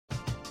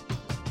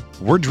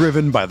We're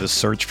driven by the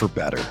search for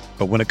better.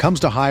 But when it comes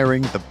to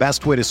hiring, the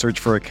best way to search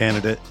for a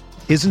candidate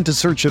isn't to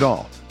search at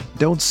all.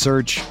 Don't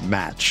search,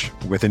 match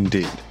with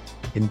Indeed.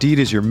 Indeed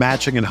is your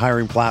matching and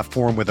hiring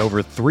platform with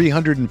over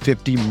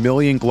 350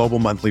 million global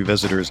monthly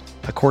visitors,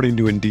 according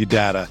to Indeed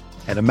data,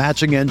 and a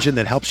matching engine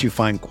that helps you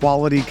find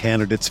quality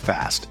candidates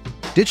fast.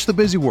 Ditch the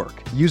busy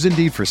work. Use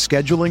Indeed for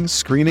scheduling,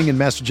 screening, and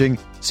messaging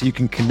so you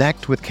can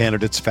connect with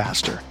candidates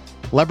faster.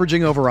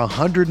 Leveraging over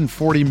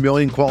 140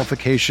 million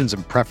qualifications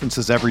and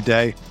preferences every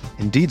day,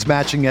 Indeed's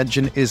matching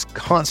engine is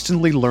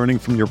constantly learning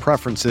from your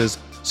preferences,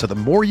 so the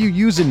more you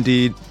use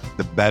Indeed,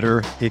 the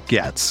better it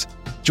gets.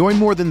 Join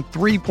more than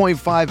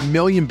 3.5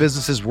 million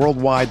businesses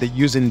worldwide that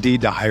use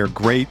Indeed to hire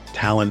great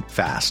talent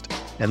fast.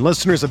 And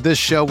listeners of this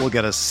show will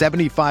get a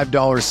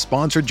 $75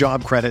 sponsored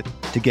job credit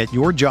to get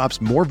your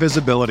jobs more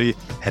visibility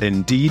at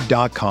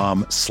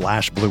Indeed.com/Blue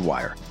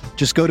Wire.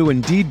 Just go to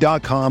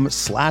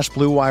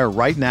Indeed.com/Blue Wire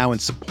right now and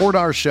support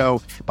our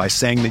show by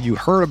saying that you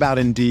heard about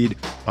Indeed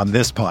on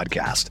this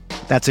podcast.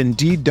 That's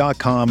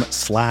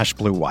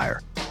Indeed.com/Blue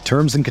Wire.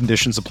 Terms and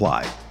conditions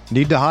apply.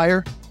 Need to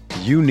hire?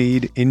 You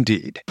need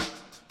Indeed.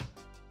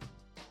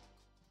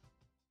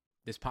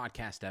 This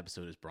podcast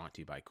episode is brought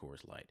to you by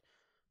Coors Light.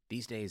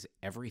 These days,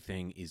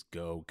 everything is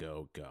go,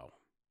 go, go.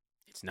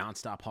 It's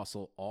nonstop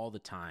hustle all the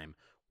time.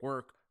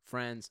 Work,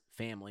 friends,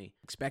 family,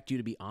 expect you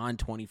to be on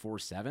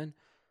 24/7.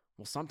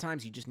 Well,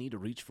 sometimes you just need to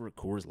reach for a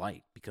Coors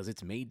Light because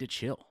it's made to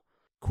chill.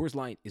 Coors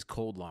Light is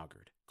cold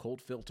lagered,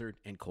 cold filtered,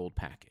 and cold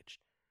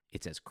packaged.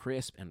 It's as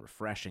crisp and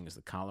refreshing as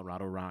the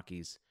Colorado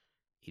Rockies.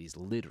 It is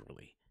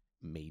literally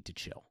made to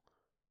chill.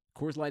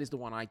 Coors Light is the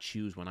one I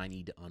choose when I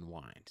need to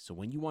unwind. So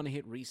when you want to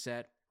hit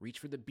reset, reach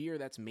for the beer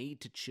that's made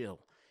to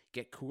chill.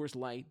 Get Coors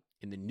Light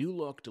in the new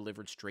look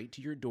delivered straight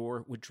to your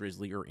door with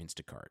Drizzly or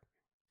Instacart.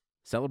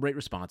 Celebrate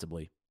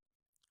responsibly.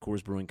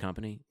 Coors Brewing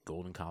Company,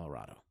 Golden,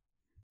 Colorado.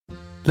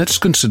 Let's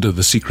consider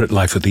the secret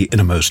life of the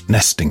innermost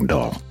nesting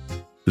doll.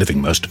 Living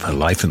most of her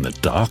life in the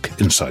dark,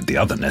 inside the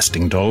other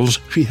nesting dolls,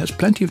 she has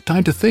plenty of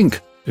time to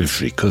think, if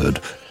she could.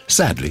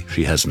 Sadly,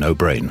 she has no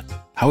brain.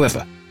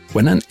 However,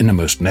 when an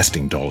innermost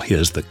nesting doll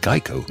hears that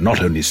Geico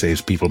not only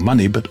saves people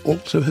money, but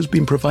also has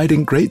been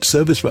providing great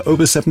service for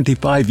over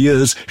 75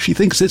 years, she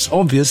thinks it's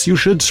obvious you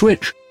should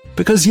switch.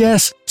 Because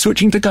yes,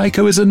 switching to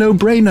Geico is a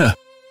no-brainer.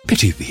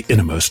 Pity the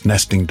innermost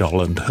nesting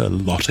doll and her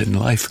lot in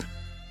life.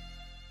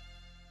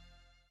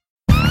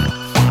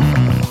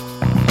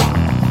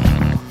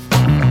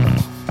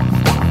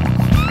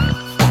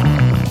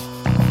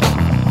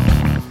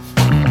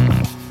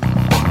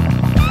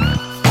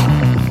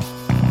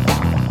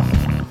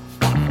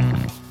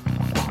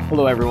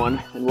 Hello,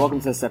 everyone, and welcome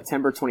to the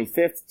September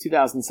 25th,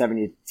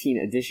 2017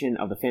 edition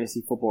of the Fantasy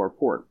Football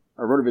Report,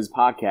 a RotoViz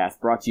podcast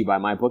brought to you by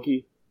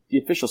MyBookie, the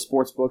official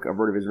sportsbook of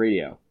RotoViz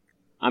Radio.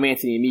 I'm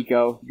Anthony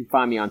Amico. You can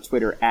find me on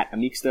Twitter at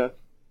Amixta,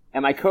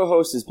 and my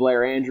co-host is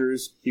Blair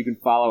Andrews. You can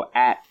follow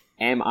at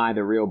Am I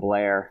the Real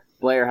Blair.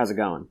 Blair, how's it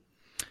going?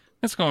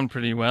 It's going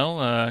pretty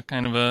well.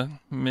 Kind of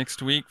a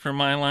mixed week for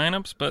my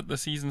lineups, but the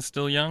season's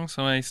still young,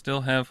 so I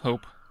still have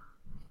hope.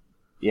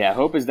 Yeah,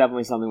 hope is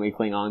definitely something we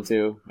cling on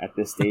to at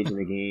this stage in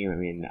the game. I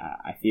mean,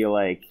 I feel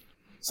like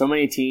so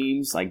many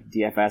teams, like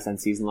DFS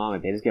and season long,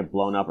 like, they just get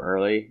blown up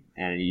early,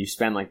 and you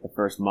spend like the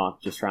first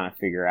month just trying to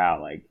figure out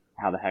like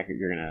how the heck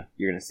you're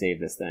gonna save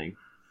this thing.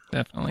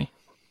 Definitely.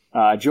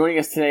 Joining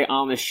us today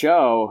on the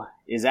show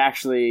is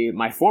actually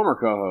my former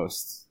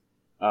co-host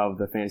of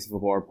the Fantasy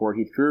Football Report,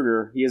 Heath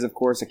Kruger. He is, of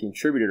course, a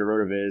contributor to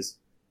RotoViz,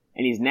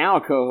 and he's now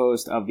a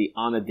co-host of the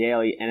On the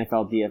Daily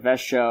NFL DFS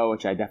show,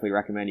 which I definitely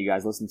recommend you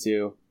guys listen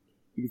to.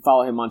 You can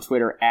follow him on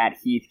Twitter at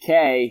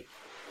HeathK.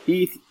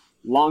 Heath,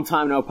 long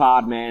time no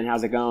pod, man.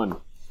 How's it going?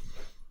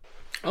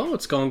 Oh,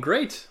 it's going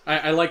great.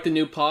 I like the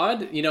new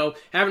pod. You know,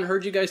 haven't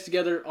heard you guys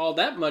together all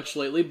that much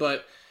lately,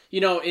 but,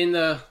 you know, in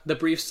the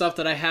brief stuff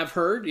that I have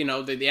heard, you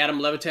know, the Adam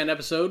Levitan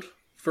episode,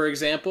 for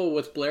example,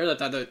 with Blair, I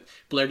thought that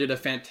Blair did a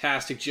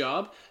fantastic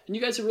job, and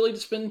you guys have really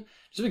just been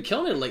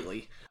killing it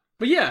lately.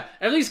 But yeah,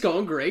 everything's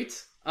going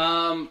great.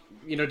 You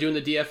know, doing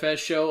the DFS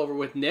show over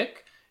with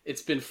Nick.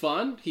 It's been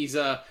fun. He's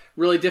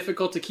really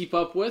difficult to keep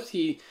up with.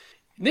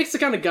 Nick's the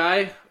kind of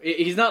guy,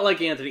 he's not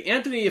like Anthony.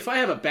 Anthony, if I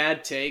have a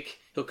bad take,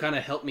 he'll kind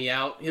of help me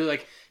out.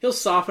 He'll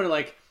soften it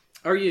like,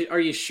 are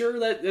you sure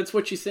that's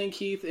what you think,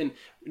 Heath? And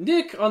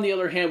Nick, on the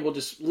other hand, will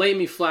just lay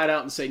me flat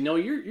out and say, no,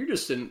 you're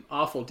just an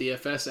awful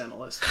DFS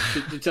analyst,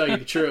 to tell you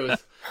the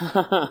truth.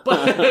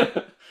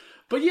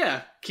 But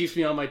yeah, keeps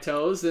me on my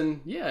toes, and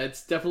yeah,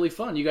 it's definitely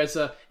fun. You guys,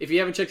 if you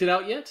haven't checked it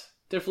out yet,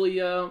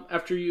 definitely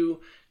after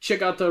you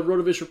check out the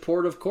RotoViz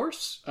report, of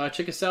course.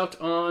 Check us out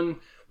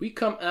we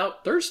come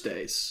out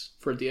Thursdays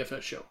for a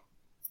DFS show.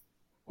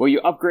 Well, you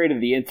upgraded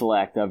the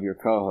intellect of your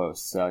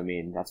co-host, so I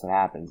mean, that's what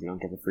happens. You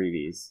don't get the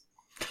freebies.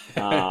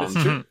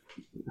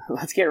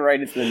 Let's get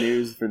right into the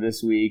news for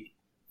this week.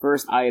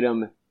 First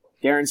item,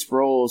 Darren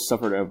Sproles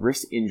suffered a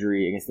wrist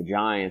injury against the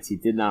Giants. He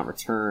did not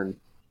return.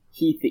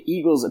 Heath, the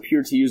Eagles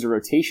appeared to use a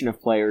rotation of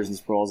players in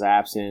Sproles'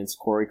 absence.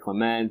 Corey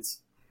Clement,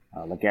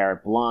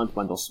 LeGarrette Blount,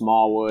 Wendell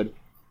Smallwood.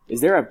 Is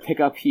there a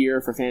pickup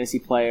here for fantasy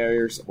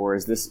players, or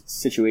is this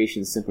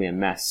situation simply a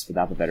mess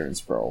without the veteran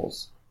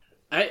Sproles?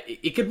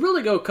 It could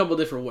really go a couple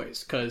different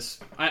ways, because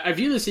I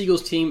view this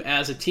Eagles team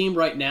as a team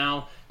right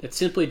now that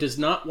simply does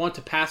not want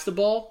to pass the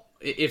ball.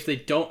 If they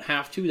don't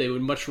have to, they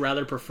would much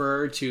rather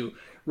prefer to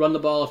run the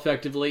ball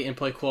effectively and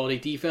play quality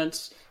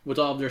defense with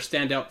all of their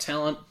standout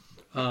talent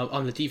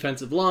on the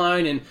defensive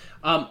line.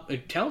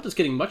 And talent is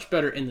getting much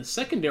better in the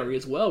secondary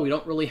as well. We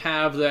don't really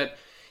have that,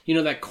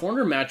 that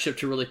corner matchup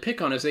to really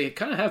pick on, as they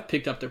kind of have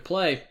picked up their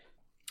play.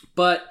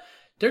 But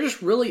there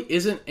just really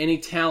isn't any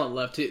talent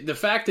left. The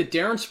fact that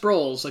Darren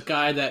Sproles, a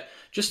guy that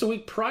just a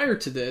week prior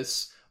to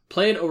this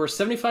played over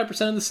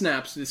 75% of the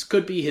snaps, this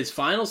could be his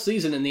final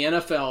season in the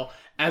NFL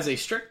as a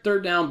strict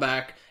third down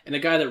back, and a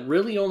guy that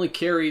really only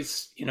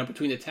carries,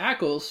 between the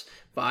tackles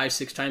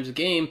 5-6 times a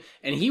game,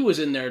 and he was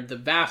in there the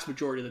vast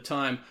majority of the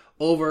time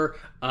over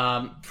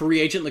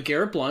free agent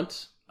LeGarrette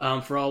Blount.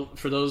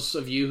 For those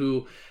of you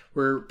who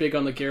were big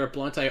on LeGarrette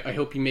Blount, I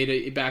hope you made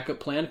a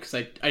backup plan, because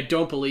I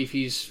don't believe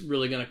he's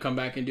really going to come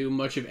back and do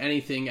much of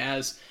anything,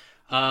 as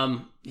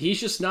he's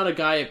just not a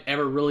guy I've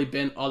ever really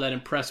been all that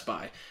impressed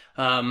by.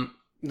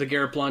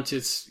 LeGarrette Blount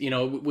is,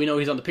 we know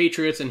he's on the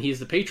Patriots and he's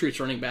the Patriots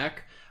running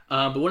back,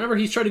 but whenever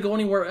he's tried to go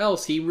anywhere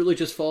else, he really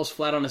just falls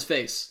flat on his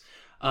face.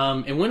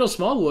 And Wendell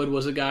Smallwood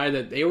was a guy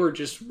that they were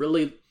just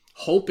really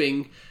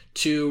hoping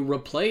to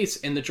replace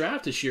in the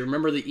draft this year.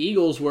 Remember, the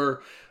Eagles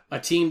were a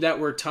team that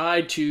were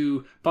tied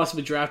to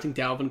possibly drafting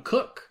Dalvin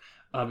Cook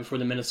before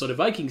the Minnesota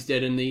Vikings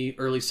did in the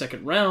early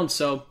second round.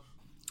 So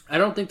I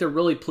don't think they're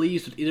really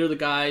pleased with either of the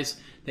guys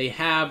they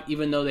have,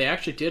 even though they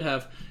actually did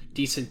have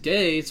decent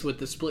days with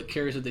the split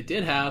carries that they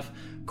did have.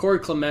 Corey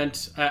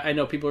Clement, I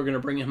know people are going to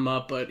bring him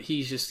up, but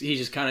he's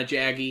just kind of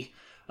jaggy.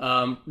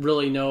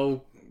 Really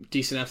no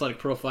decent athletic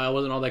profile.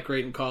 Wasn't all that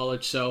great in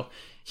college, so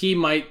he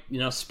might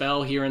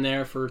spell here and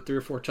there for 3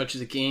 or 4 touches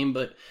a game,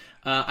 but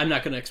I'm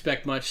not going to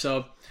expect much.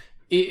 So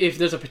if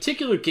there's a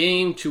particular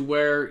game to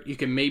where you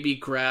can maybe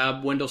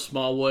grab Wendell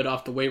Smallwood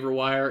off the waiver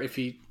wire,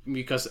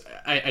 because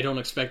I don't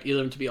expect either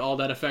of them to be all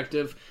that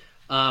effective,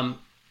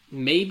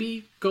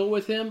 maybe go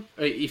with him.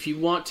 If you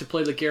want to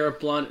play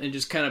LeGarrette Blount and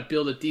just kind of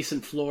build a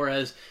decent floor,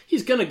 as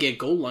he's going to get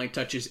goal line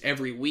touches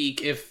every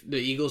week if the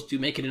Eagles do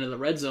make it into the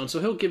red zone, so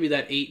he'll give you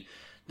that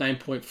 8-9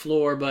 point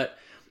floor. But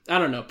I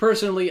don't know.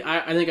 Personally,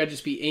 I think I'd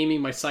just be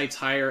aiming my sights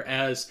higher,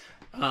 as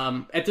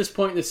at this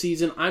point in the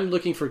season, I'm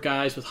looking for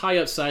guys with high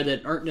upside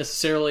that aren't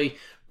necessarily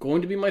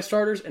going to be my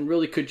starters and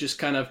really could just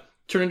kind of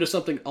turn into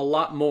something a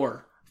lot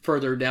more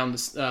further down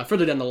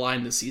the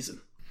line this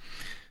season.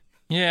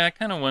 Yeah, I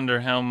kind of wonder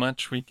how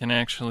much we can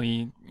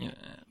actually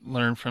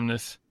learn from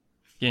this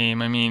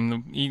game. I mean,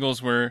 the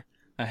Eagles were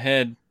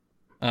ahead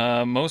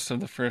most of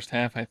the first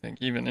half, I think.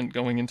 Even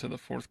going into the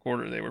fourth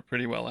quarter, they were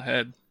pretty well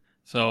ahead.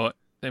 So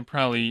they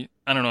probably,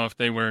 I don't know if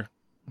they were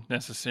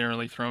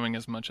necessarily throwing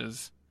as much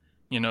as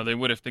they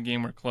would if the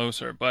game were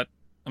closer. But,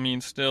 I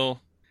mean,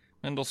 still,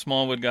 Wendell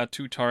Smallwood got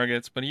 2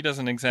 targets, but he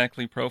doesn't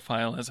exactly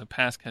profile as a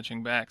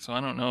pass-catching back. So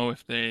I don't know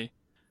if they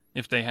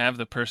have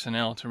the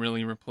personnel to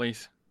really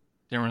replace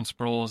Darren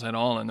Sproles at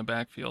all in the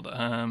backfield.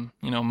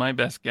 My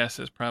best guess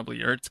is probably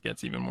Ertz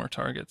gets even more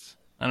targets.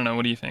 I don't know.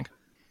 What do you think?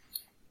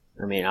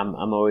 I mean, I'm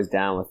always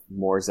down with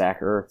more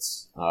Zach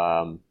Ertz.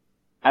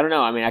 I don't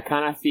know. I mean, I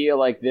kind of feel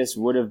like this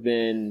would have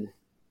been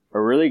a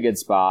really good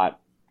spot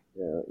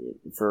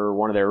for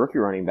one of their rookie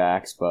running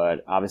backs,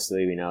 but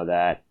obviously we know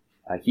that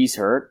he's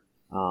hurt.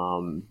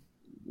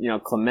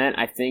 Clement,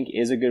 I think,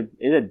 is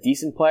a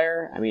decent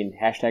player. I mean,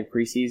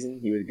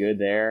 #preseason, he was good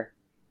there.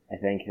 I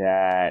think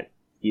that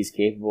he's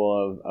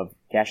capable of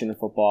catching the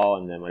football,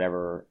 and then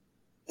whatever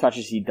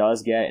touches he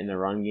does get in the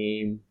run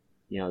game,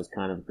 is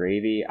kind of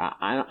gravy.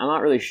 I'm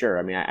not really sure.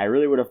 I mean, I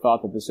really would have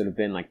thought that this would have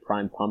been like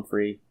prime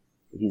Pumphrey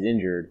if he's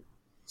injured.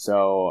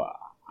 So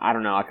I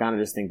don't know. I kind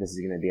of just think this is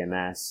going to be a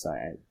mess.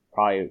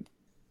 Probably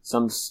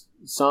some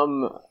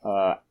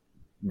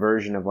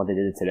version of what they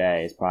did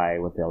today is probably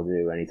what they'll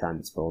do anytime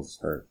the Sproles is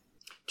hurt.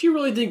 Do you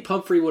really think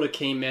Pumphrey would have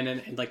came in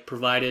and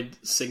provided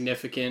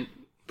significant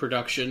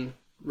production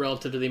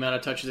relative to the amount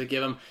of touches they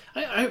give him?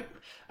 I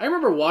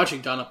remember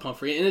watching Donald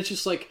Pumphrey, and it's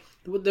just like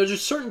there's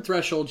just certain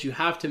thresholds you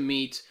have to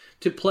meet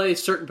to play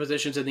certain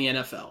positions in the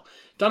NFL.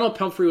 Donald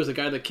Pumphrey was a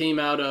guy that came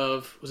out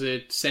of, was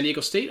it San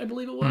Diego State, I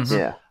believe it was?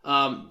 Yeah.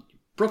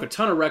 Broke a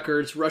ton of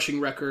records, rushing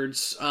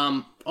records,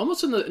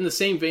 almost in the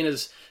same vein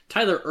as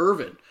Tyler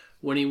Ervin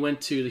when he went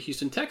to the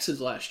Houston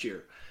Texans last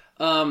year.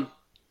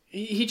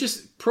 He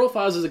just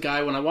profiles as a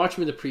guy, when I watch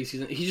him in the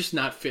preseason, he's just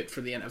not fit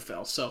for the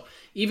NFL. So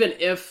even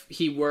if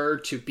he were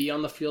to be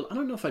on the field, I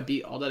don't know if I'd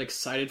be all that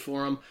excited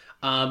for him.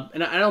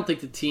 And I don't think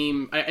the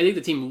team, I think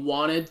the team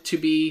wanted to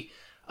be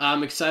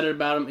excited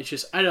about him. It's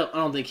just, I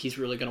don't think he's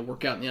really going to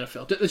work out in the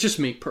NFL. It's just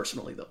me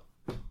personally,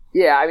 though.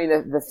 Yeah, I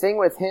mean, the thing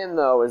with him,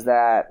 though, is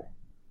that,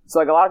 so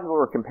like a lot of people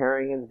were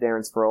comparing him to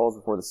Darren Sproles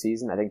before the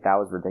season. I think that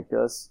was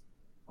ridiculous.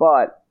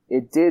 But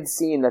it did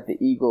seem that the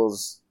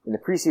Eagles, in the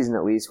preseason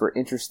at least, were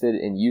interested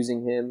in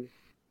using him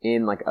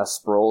in like a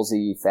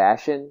Sproles-y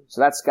fashion. So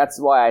that's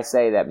why I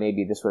say that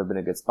maybe this would have been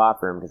a good spot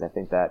for him, because I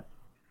think that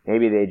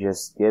maybe they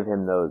just give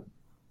him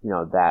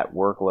that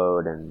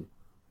workload and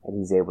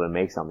he's able to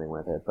make something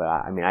with it. But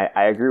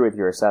I agree with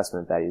your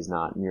assessment that he's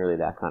not nearly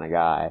that kind of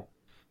guy.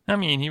 I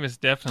mean, he was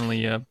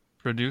definitely a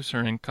producer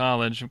in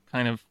college,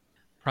 kind of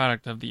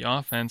product of the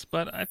offense,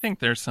 but I think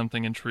there's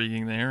something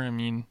intriguing there. I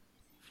mean,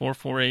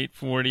 4.48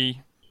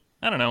 40.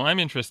 I don't know. I'm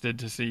interested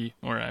to see,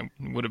 or I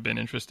would have been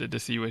interested to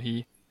see what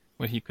he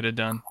could have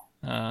done.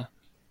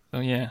 So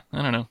yeah,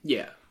 I don't know.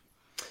 Yeah,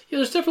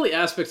 there's definitely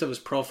aspects of his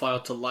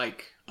profile to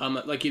like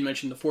you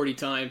mentioned, the 40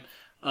 time,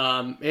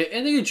 and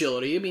the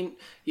agility. I mean,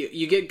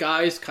 you get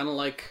guys kind of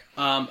like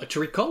a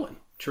Tariq Cohen.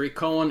 Tariq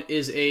Cohen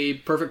is a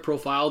perfect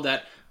profile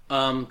that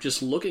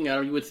just looking at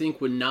him, you would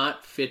think would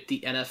not fit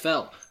the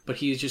NFL, but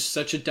he's just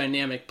such a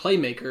dynamic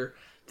playmaker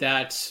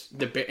that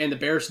the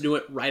Bears knew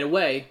it right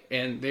away,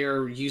 and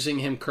they're using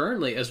him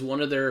currently as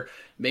one of their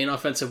main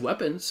offensive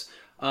weapons.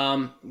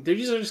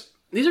 These are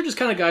just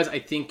kind of guys I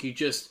think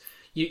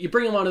you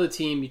bring them onto the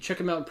team, you check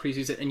them out in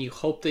preseason, and you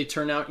hope they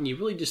turn out, and you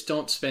really just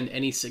don't spend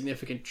any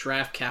significant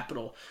draft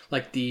capital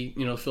like the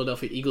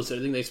Philadelphia Eagles did.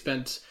 I think they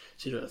spent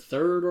a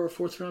third or a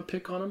fourth round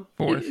pick on him.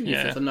 Fourth,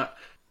 yeah.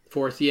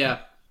 Fourth, yeah.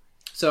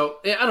 So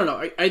I don't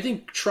know. I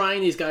think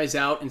trying these guys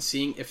out and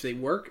seeing if they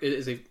work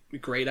is a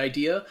great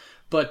idea.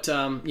 But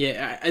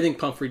I think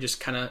Pumphrey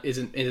just kind of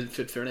isn't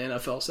fit for an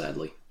NFL,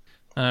 sadly.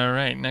 All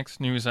right, next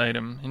news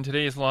item. In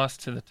today's loss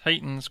to the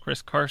Titans,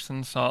 Chris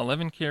Carson saw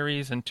 11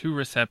 carries and 2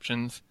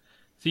 receptions.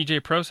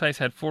 C.J. Prosise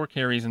had 4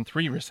 carries and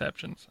 3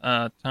 receptions.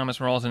 Thomas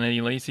Rawls and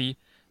Eddie Lacy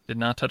did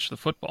not touch the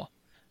football.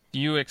 Do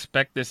you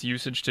expect this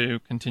usage to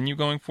continue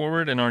going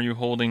forward, and are you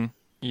holding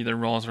either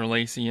Rawls or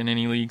Lacy in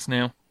any leagues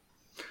now?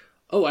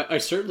 Oh, I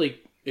certainly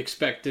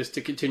expect this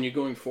to continue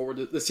going forward.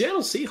 The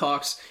Seattle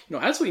Seahawks,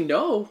 as we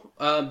know,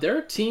 they're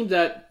a team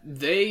that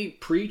they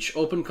preach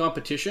open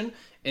competition,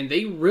 and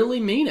they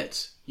really mean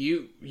it.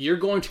 You're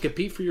going to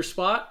compete for your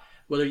spot,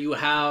 whether you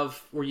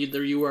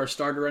are a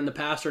starter in the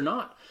past or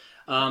not.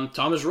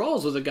 Thomas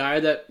Rawls was a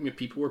guy that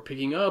people were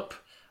picking up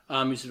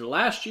either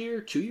last year,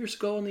 2 years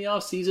ago in the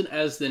offseason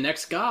as the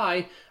next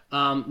guy,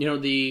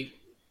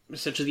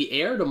 essentially the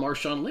heir to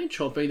Marshawn Lynch,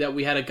 hoping that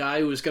we had a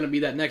guy who was going to be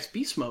that next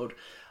beast mode.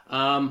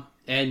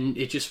 And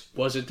it just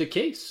wasn't the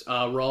case.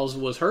 Rawls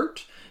was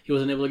hurt. He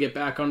wasn't able to get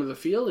back onto the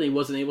field, and he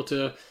wasn't able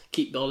to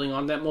keep building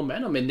on that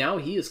momentum. And now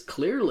he is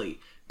clearly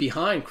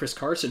behind Chris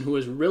Carson, who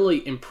has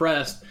really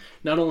impressed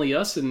not only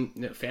us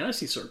in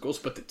fantasy circles,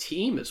 but the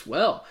team as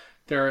well.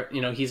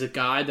 He's a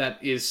guy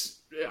that is,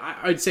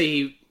 I'd say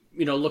he,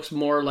 looks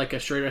more like a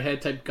straight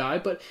ahead type guy,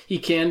 but he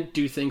can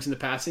do things in the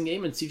passing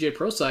game. And C.J.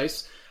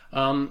 Prosise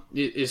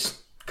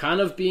is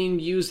kind of being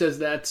used as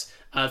that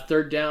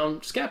third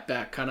down scat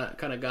back kind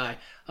of guy.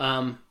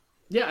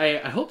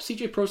 I hope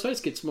C.J.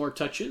 Prosise gets more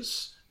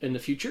touches in the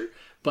future,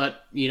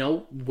 but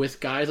with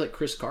guys like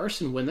Chris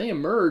Carson, when they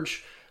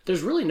emerge,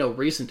 there's really no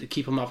reason to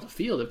keep them off the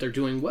field if they're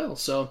doing well.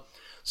 So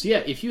yeah,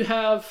 if you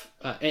have,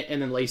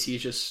 and then Lacy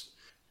is just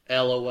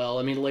LOL.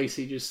 I mean,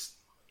 Lacy just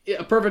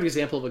a perfect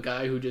example of a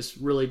guy who just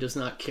really does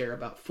not care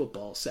about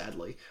football.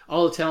 Sadly,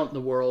 all the talent in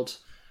the world.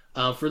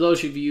 For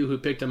those of you who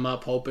picked him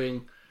up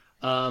hoping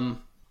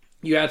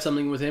you had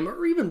something with him,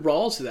 or even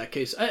Rawls in that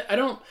case, I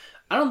don't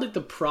think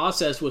the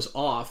process was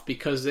off,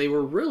 because they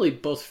were really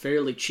both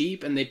fairly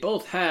cheap, and they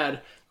both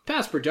had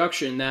past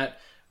production that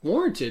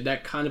warranted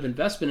that kind of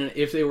investment, and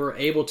if they were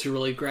able to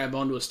really grab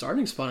onto a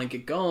starting spot and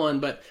get going.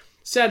 But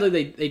sadly,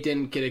 they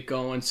didn't get it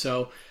going.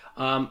 So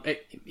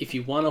if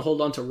you want to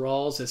hold on to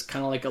Rawls as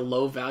kind of like a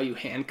low value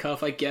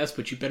handcuff, I guess,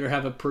 but you better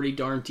have a pretty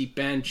darn deep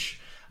bench.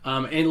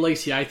 And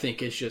Lacy, I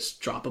think, is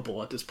just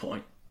droppable at this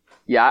point.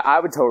 Yeah, I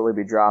would totally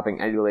be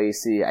dropping Eddie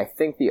Lacy. I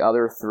think the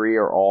other 3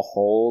 are all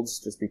holds,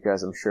 just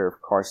because I'm sure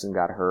if Carson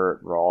got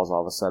hurt, Rawls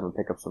all of a sudden would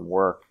pick up some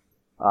work.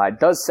 It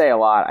does say a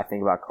lot, I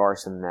think, about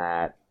Carson,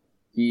 that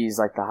he's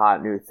like the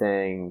hot new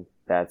thing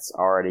that's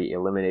already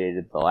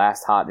eliminated the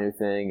last hot new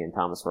thing in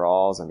Thomas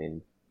Rawls. I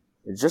mean,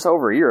 it's just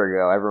over a year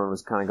ago, everyone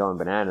was kind of going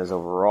bananas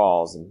over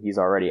Rawls, and he's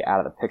already out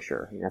of the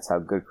picture. I mean, that's how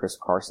good Chris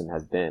Carson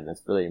has been.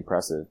 That's really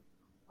impressive.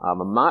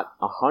 I'm not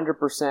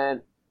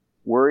 100%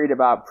 worried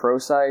about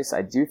Prosise.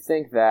 I do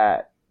think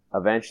that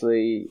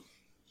eventually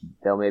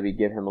they'll maybe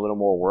give him a little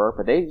more work,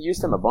 but they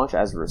used him a bunch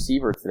as a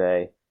receiver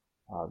today.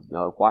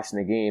 Watching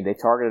the game, they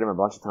targeted him a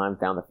bunch of times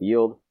down the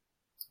field.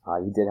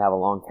 He did have a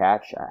long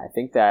catch. I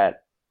think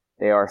that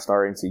they are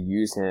starting to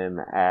use him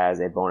as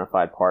a bona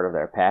fide part of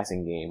their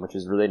passing game, which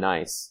is really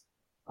nice.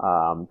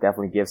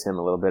 Definitely gives him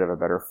a little bit of a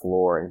better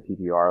floor in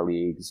PPR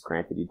leagues.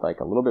 Granted, he'd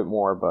like a little bit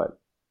more, but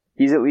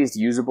he's at least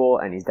usable,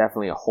 and he's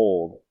definitely a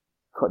hold.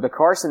 The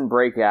Carson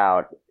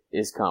breakout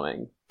is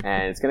coming,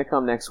 and it's going to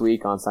come next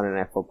week on Sunday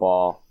Night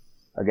Football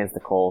against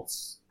the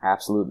Colts.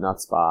 Absolute nut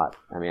spot.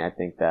 I mean, I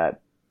think that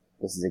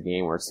this is a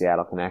game where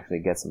Seattle can actually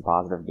get some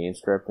positive game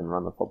script and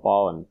run the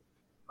football, and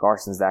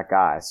Carson's that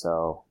guy.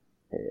 So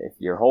if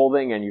you're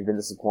holding and you've been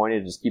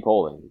disappointed, just keep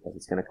holding, because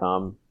it's going to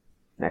come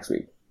next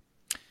week.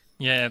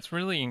 Yeah, it's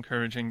really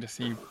encouraging to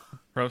see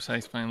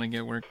Prosise finally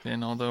get worked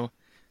in, although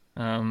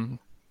the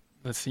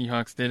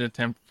Seahawks did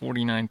attempt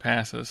 49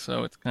 passes,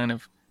 so it's kind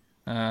of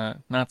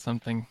not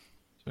something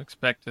to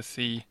expect to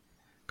see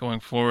going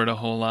forward a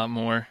whole lot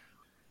more.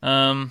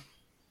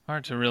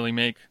 Hard to really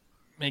make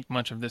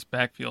much of this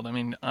backfield. I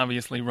mean,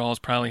 obviously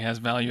Rawls probably has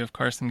value if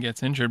Carson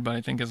gets injured, but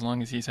I think as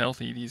long as he's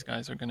healthy, these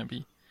guys are going to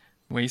be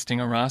wasting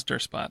a roster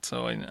spot.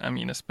 So, I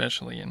mean,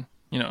 especially in,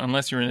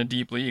 unless you're in a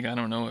deep league, I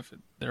don't know if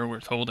they're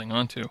worth holding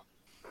on to.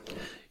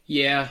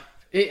 Yeah,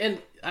 and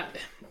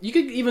you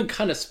could even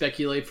kind of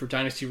speculate for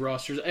dynasty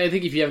rosters. I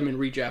think if you have them in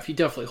redraft, you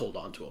definitely hold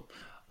on to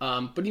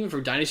them. But even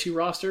for dynasty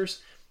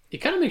rosters, it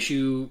kind of makes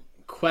you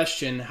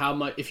question how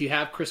much, if you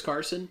have Chris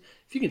Carson,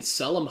 if you can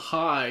sell him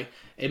high,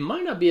 it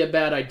might not be a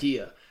bad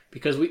idea,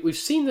 because we've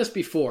seen this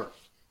before.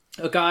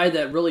 A guy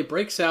that really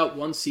breaks out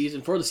one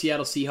season for the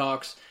Seattle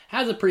Seahawks,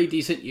 has a pretty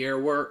decent year,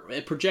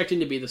 we're projecting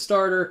to be the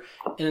starter,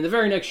 and in the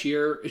very next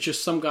year, it's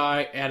just some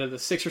guy out of the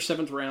 6th or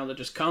 7th round that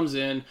just comes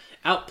in,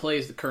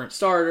 outplays the current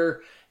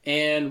starter,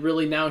 and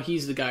really now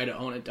he's the guy to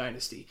own a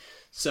dynasty.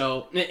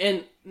 So,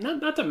 and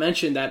not to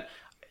mention that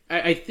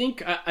I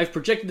think I've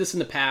projected this in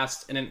the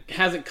past, and it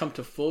hasn't come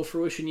to full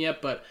fruition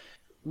yet, but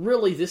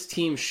really this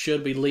team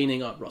should be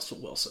leaning on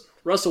Russell Wilson.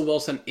 Russell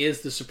Wilson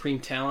is the supreme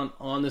talent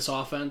on this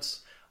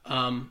offense.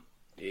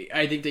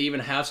 I think they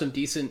even have some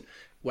decent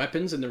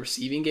weapons in the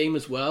receiving game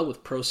as well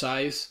with pro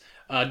size.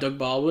 Doug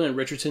Baldwin and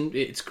Richardson,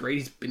 it's great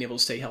he's been able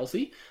to stay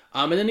healthy.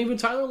 And then even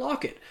Tyler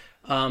Lockett.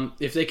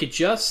 If they could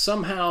just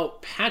somehow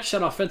patch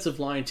that offensive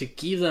line to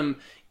give them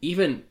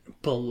even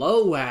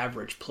below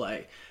average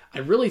play, I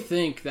really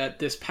think that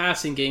this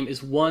passing game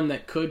is one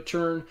that could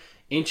turn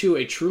into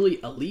a truly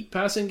elite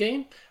passing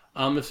game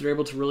if they're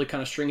able to really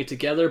kind of string it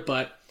together.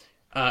 But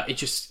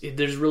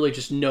there's really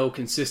just no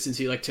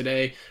consistency. Like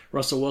today,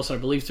 Russell Wilson, I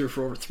believe, threw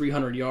for over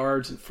 300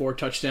 yards and 4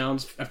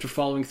 touchdowns after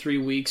following 3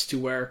 weeks, to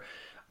where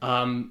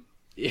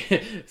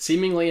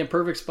seemingly in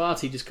perfect spots,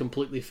 he just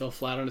completely fell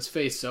flat on his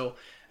face. So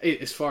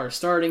as far as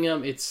starting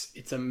him, it's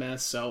a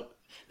mess. So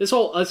this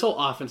whole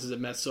offense is a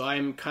mess. So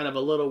I'm kind of a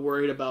little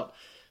worried about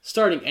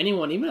starting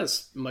anyone, even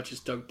as much as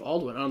Doug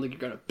Baldwin. I don't think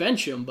you're going to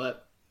bench him,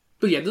 but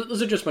yeah,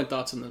 those are just my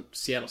thoughts on the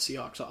Seattle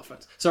Seahawks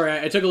offense. Sorry,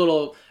 I took a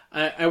little,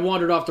 I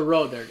wandered off the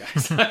road there,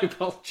 guys. I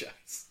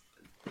apologize.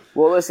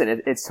 Well,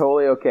 listen, it's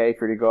totally okay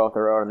for you to go off the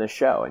road on this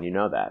show, and you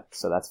know that,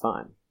 so that's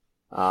fine.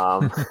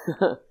 And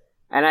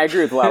I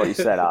agree with a lot of what you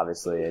said,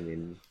 obviously. I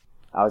mean,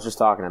 I was just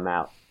talking to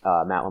Matt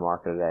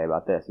LaMarca today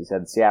about this. He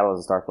said Seattle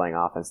doesn't start playing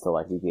offense till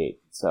like week 8,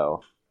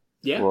 so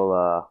yeah,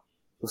 we'll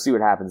see what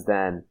happens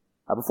then.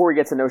 Before we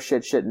get to no, I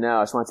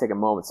just want to take a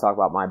moment to talk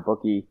about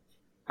MyBookie.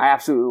 I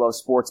absolutely love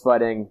sports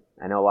betting.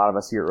 I know a lot of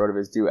us here at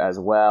RotoViz do as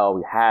well.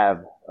 We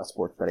have a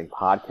sports betting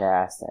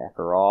podcast,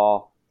 after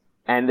all.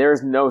 And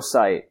there's no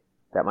site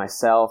that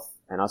myself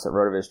and us at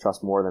RotoViz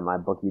trust more than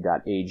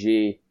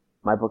MyBookie.ag.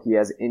 MyBookie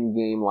has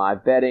in-game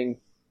live betting,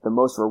 the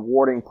most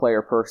rewarding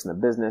player perks in the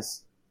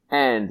business,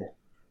 and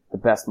the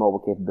best mobile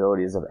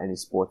capabilities of any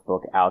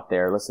sportsbook out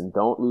there. Listen,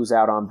 don't lose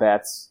out on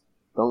bets.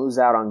 Don't lose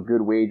out on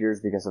good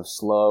wagers because of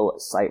slow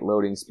site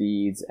loading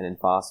speeds and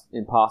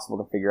impossible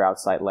to figure out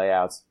site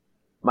layouts.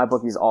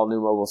 MyBookie's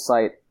all-new mobile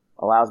site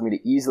allows me to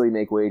easily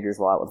make wagers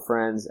while out with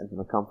friends and from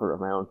the comfort of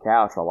my own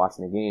couch while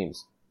watching the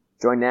games.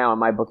 Join now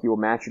and MyBookie will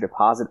match your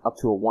deposit up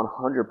to a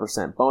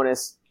 100%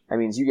 bonus. That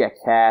means you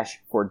get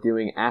cash for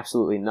doing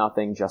absolutely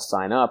nothing. Just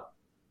sign up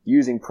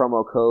using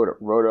promo code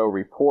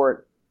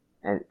ROTOREPORT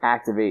and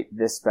activate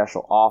this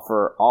special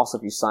offer. Also,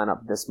 if you sign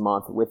up this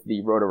month with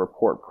the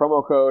ROTOREPORT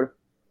promo code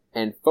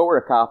and forward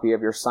a copy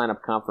of your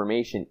sign-up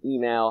confirmation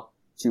email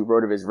to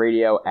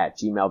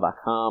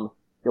rotovizradio@gmail.com,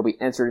 you'll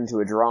be entered into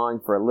a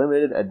drawing for a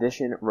limited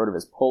edition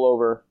RotoViz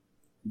pullover.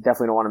 You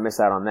definitely don't want to miss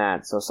out on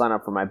that. So sign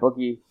up for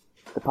MyBookie,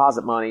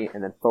 deposit money,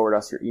 and then forward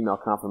us your email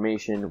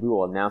confirmation. We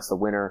will announce the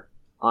winner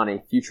on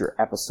a future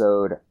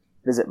episode.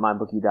 Visit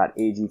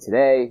MyBookie.ag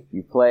today.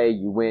 You play,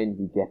 you win,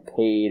 you get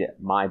paid.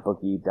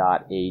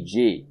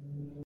 MyBookie.ag.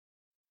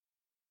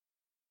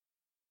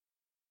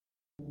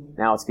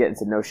 Now let's get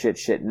into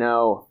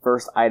no.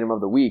 First item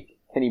of the week,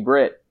 Kenny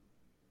Britt.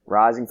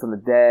 Rising from the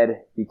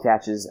dead, he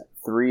catches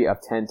 3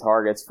 of 10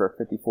 targets for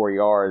 54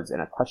 yards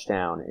and a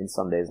touchdown in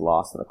Sunday's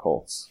loss to the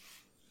Colts.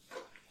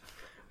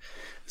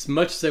 As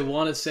much as I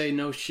want to say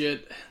no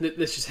shit,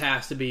 this just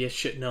has to be a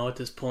shit no at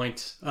this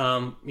point.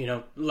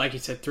 Like you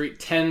said,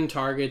 10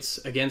 targets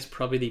against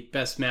probably the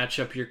best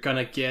matchup you're going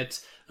to get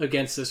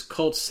against this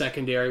Colts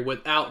secondary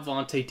without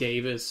Vontae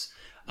Davis.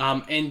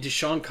 And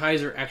Deshaun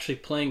Kaiser actually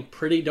playing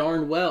pretty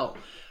darn well.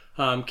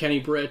 Kenny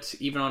Britt,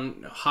 even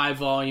on high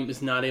volume,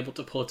 is not able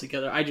to pull it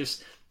together.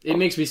 It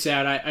makes me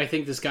sad. I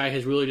think this guy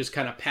has really just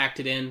kind of packed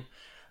it in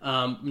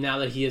now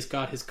that he has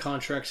got his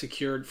contract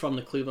secured from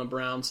the Cleveland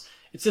Browns.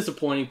 It's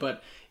disappointing,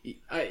 but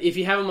if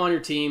you have him on your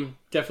team,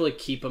 definitely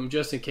keep him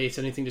just in case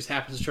anything just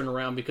happens to turn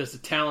around, because the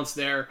talent's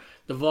there,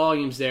 the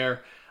volume's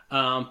there,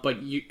 but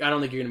I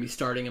don't think you're going to be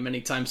starting him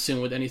anytime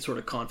soon with any sort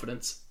of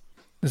confidence.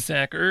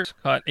 Zach Ertz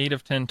caught 8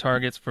 of 10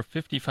 targets for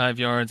 55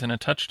 yards and a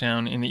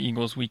touchdown in the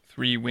Eagles' Week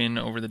 3 win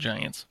over the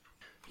Giants.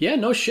 Yeah,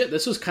 no shit.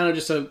 This was kind of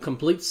just a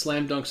complete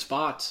slam dunk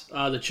spot.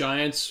 The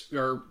Giants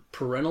are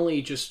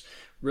perennially just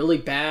really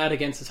bad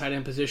against the tight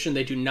end position.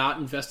 They do not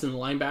invest in the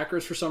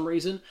linebackers for some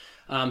reason.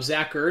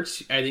 Zach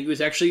Ertz, I think,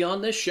 was actually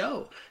on this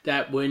show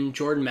that when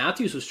Jordan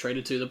Matthews was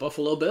traded to the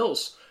Buffalo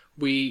Bills,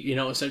 we,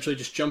 essentially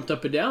just jumped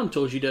up and down,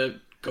 told you to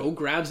go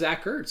grab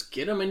Zach Ertz,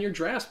 get him in your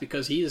drafts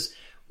because he is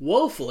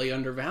woefully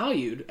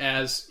undervalued,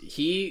 as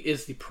he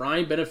is the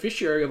prime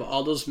beneficiary of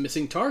all those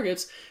missing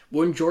targets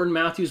when Jordan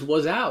Matthews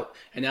was out.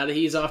 And now that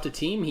he's off the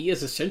team, he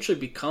has essentially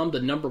become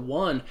the number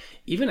one,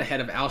 even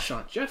ahead of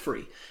Alshon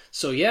Jeffrey.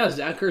 So yeah,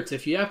 Zach Ertz,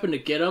 if you happen to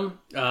get him,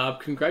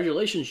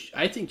 congratulations.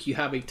 I think you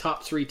have a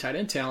top 3 tight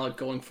end talent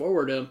going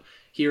forward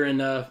here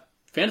in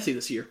fantasy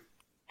this year.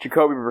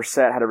 Jacoby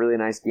Brissett had a really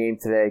nice game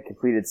today,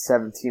 completed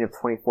 17 of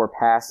 24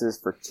 passes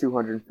for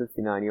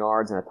 259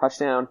 yards and a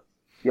touchdown.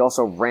 He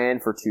also ran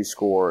for 2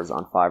 scores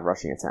on 5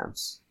 rushing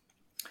attempts.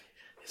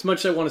 As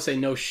much as I want to say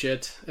no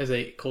shit as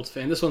a Colts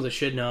fan, this one's a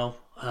shit no.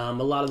 A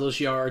lot of those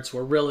yards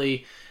were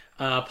really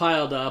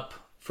piled up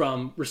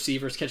from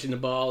receivers catching the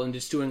ball and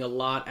just doing a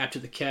lot after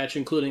the catch,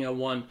 including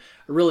a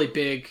really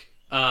big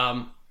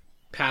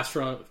pass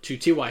to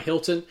T.Y.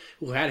 Hilton,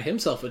 who had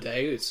himself a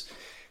day. It's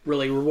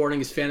really rewarding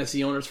his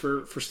fantasy owners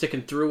for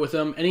sticking through with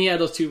him. And he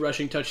had those 2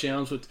 rushing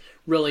touchdowns, which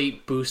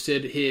really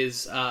boosted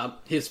his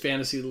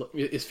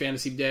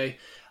fantasy day.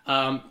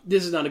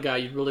 This is not a guy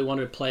you really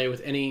want to play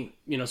with any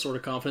sort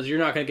of confidence. You're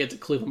not going to get the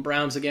Cleveland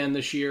Browns again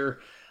this year,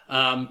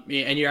 and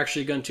you're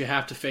actually going to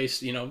have to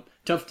face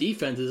tough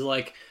defenses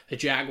like the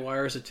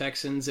Jaguars, the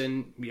Texans,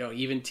 and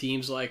even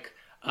teams like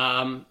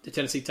the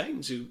Tennessee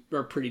Titans, who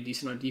are pretty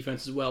decent on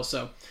defense as well.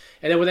 So,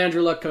 and then with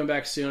Andrew Luck coming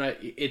back soon,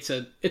 it's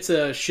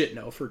a shit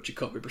no for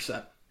Jacoby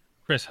Brissett.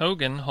 Chris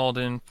Hogan hauled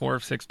in 4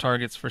 of 6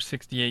 targets for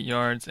 68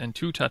 yards and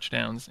 2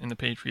 touchdowns in the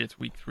Patriots'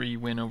 Week 3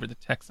 win over the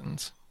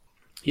Texans.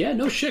 Yeah,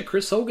 no shit.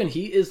 Chris Hogan,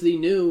 he is the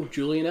new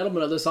Julian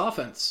Edelman of this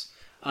offense.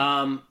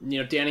 Danny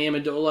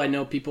Amendola, I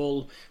know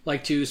people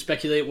like to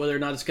speculate whether or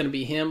not it's going to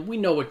be him. We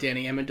know what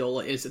Danny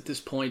Amendola is at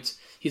this point.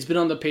 He's been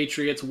on the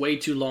Patriots way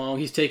too long.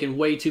 He's taken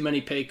way too many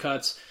pay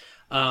cuts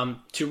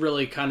to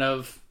really kind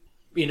of,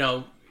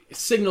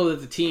 signal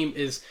that the team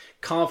is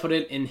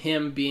confident in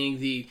him being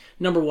the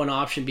number one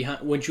option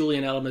behind when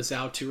Julian Edelman is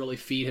out to really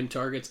feed him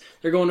targets.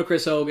 They're going to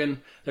Chris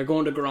Hogan. They're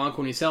going to Gronk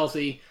when he's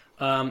healthy.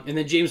 And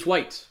then James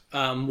White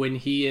when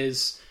he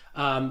is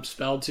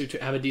spelled to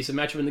have a decent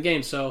matchup in the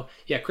game. So,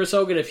 yeah, Chris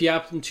Hogan, if you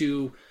happen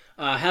to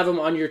have him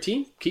on your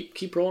team,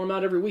 keep rolling him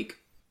out every week.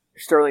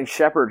 Sterling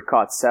Shepard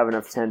caught 7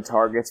 of 10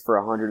 targets for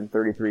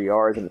 133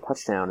 yards and a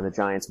touchdown in the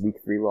Giants' Week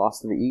 3 loss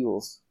to the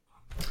Eagles.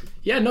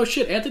 Yeah, no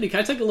shit. Anthony,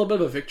 can I take a little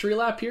bit of a victory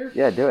lap here?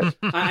 Yeah, do it.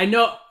 I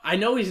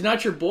know he's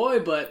not your boy,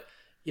 but,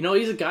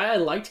 he's a guy I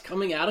liked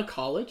coming out of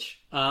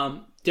college.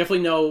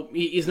 Definitely no,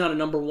 he's not a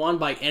number 1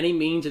 by any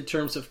means in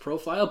terms of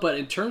profile, but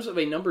in terms of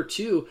a number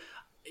 2,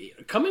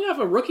 coming off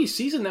a rookie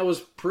season that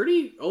was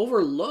pretty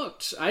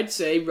overlooked, I'd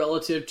say,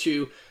 relative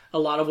to a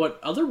lot of what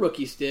other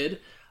rookies did.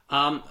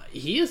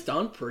 He has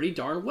done pretty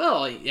darn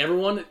well.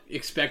 Everyone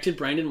expected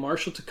Brandon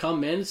Marshall to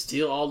come in,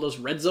 steal all those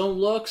red zone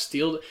looks,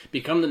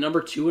 become the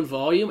number 2 in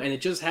volume, and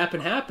it just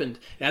happened.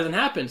 It hasn't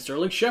happened.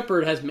 Sterling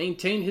Shepard has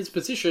maintained his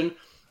position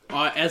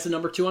as the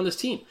number 2 on this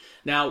team.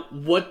 Now,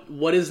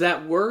 what is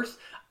that worth?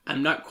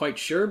 I'm not quite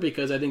sure,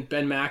 because I think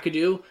Ben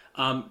McAdoo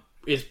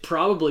is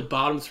probably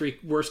bottom 3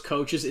 worst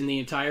coaches in the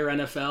entire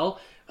NFL.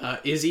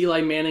 Is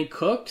Eli Manning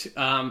cooked?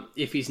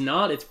 If he's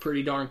not, it's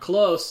pretty darn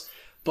close.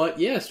 But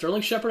yeah,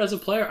 Sterling Shepard as a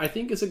player, I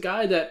think is a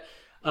guy that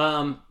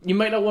you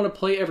might not want to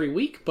play every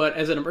week, but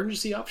as an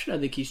emergency option, I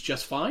think he's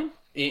just fine.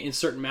 In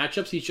certain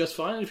matchups, he's just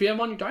fine. And if you have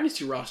him on your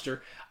Dynasty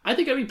roster, I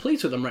think I'd be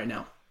pleased with him right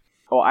now.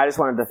 Oh, I just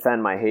want to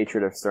defend my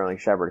hatred of Sterling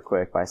Shepard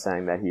quick by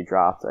saying that he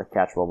dropped a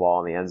catchable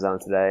ball in the end zone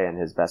today, and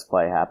his best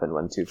play happened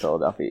when 2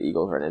 Philadelphia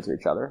Eagles ran into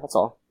each other. That's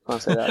all. I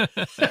want to say that.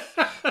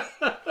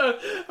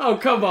 Oh,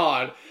 come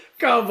on.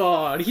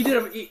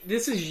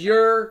 This is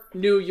your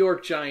New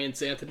York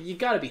Giants, Anthony. You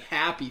got to be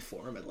happy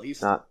for him at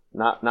least. Not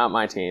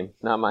my team.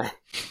 Not my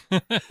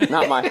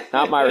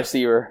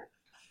receiver.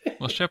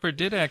 Well, Shepard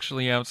did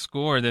actually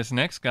outscore this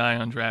next guy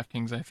on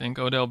DraftKings, I think.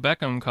 Odell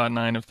Beckham caught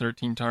 9 of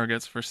 13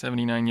 targets for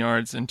 79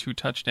 yards and 2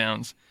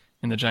 touchdowns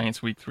in the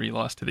Giants' Week 3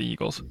 loss to the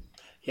Eagles.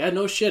 Yeah,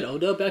 no shit.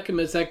 Odell Beckham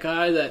is that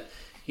guy that,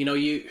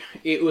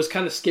 it was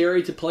kind of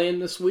scary to play in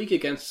this week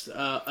against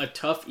a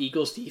tough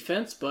Eagles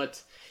defense,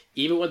 but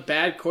even with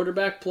bad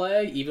quarterback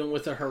play, even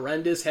with a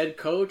horrendous head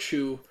coach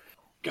who,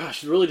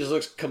 really just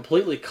looks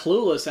completely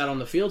clueless out on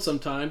the field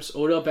sometimes,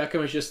 Odell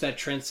Beckham is just that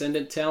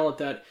transcendent talent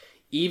that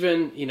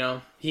even,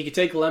 he can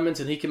take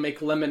lemons and he can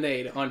make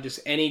lemonade on just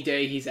any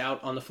day he's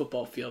out on the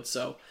football field.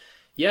 So,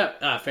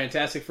 yeah,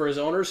 fantastic for his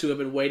owners who have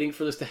been waiting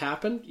for this to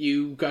happen.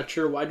 You got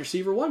your wide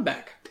receiver 1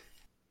 back.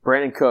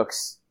 Brandon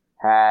Cooks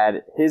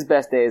had his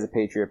best day as a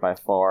Patriot by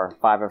far.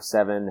 5 of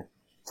 7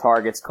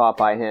 targets caught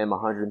by him,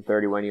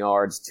 131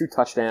 yards, 2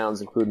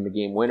 touchdowns, including the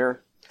game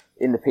winner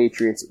in the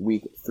Patriots'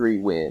 Week 3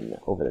 win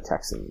over the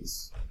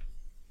Texans.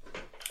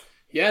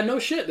 Yeah, no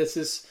shit. This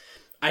is...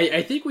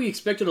 I think we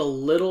expected a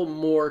little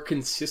more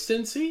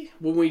consistency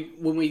when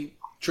we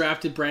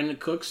drafted Brandon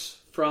Cooks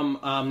from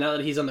now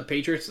that he's on the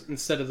Patriots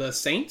instead of the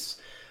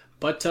Saints.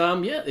 But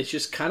yeah, it's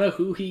just kind of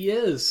who he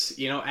is.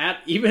 At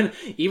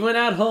even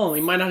at home,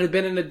 he might not have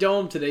been in the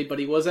dome today, but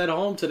he was at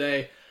home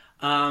today,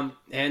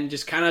 and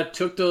just kind of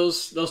took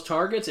those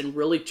targets and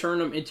really turned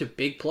them into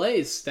big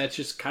plays. That's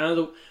just kind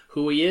of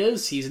who he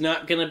is. He's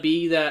not going to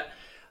be that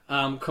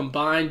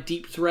combined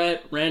deep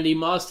threat Randy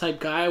Moss type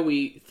guy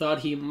we thought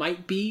he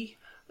might be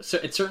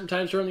at certain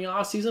times during the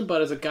offseason,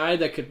 but as a guy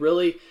that could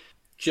really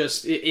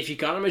just, if you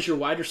got him as your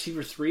wide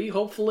receiver 3,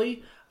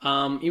 hopefully,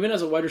 even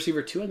as a wide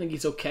receiver 2, I think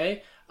he's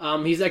okay.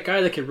 He's that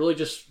guy that can really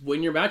just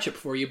win your matchup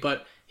for you,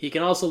 but he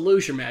can also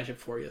lose your matchup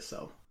for you.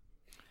 So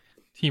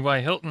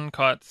T.Y. Hilton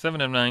caught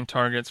 7 of 9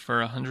 targets for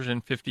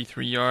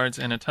 153 yards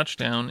and a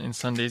touchdown in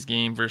Sunday's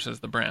game versus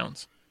the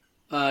Browns.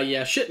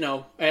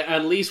 No.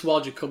 At least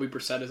while Jacoby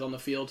Brissett is on the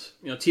field.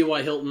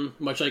 T.Y. Hilton,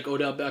 much like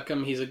Odell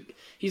Beckham,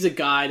 he's a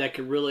guy that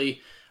could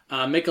really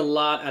make a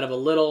lot out of a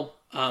little,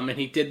 and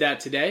he did that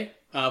today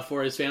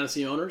for his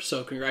fantasy owners.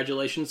 So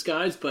congratulations,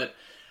 guys. But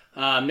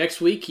next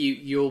week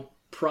you'll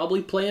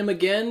probably play him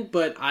again,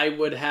 but I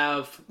would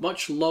have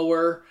much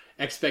lower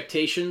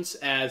expectations,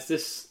 as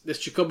this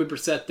Jacoby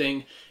Brissett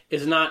thing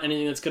is not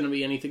anything that's going to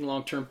be anything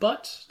long term.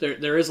 But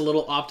there is a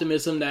little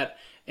optimism that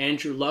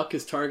Andrew Luck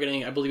is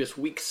targeting, I believe it's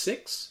week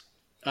 6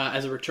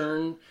 as a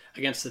return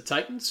against the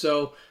Titans.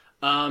 So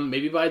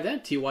maybe by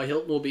then T.Y.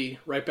 Hilton will be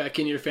right back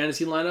in your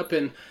fantasy lineup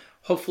and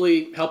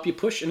hopefully help you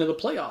push into the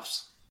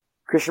playoffs.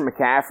 Christian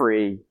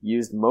McCaffrey,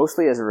 used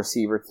mostly as a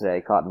receiver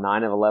today, caught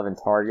 9 of 11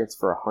 targets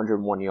for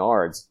 101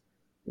 yards,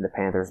 and the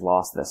Panthers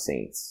lost to the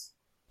Saints.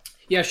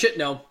 Yeah,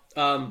 no.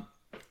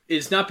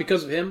 It's not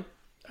because of him.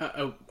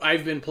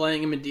 I've been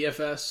playing him in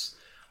DFS.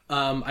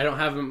 I don't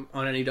have him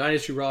on any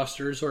dynasty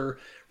rosters or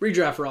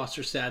redraft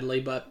rosters, sadly,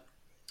 but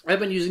I've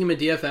been using him in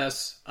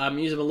DFS. I'm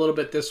using him a little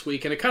bit this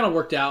week, and it kind of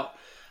worked out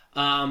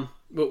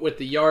with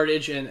the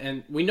yardage,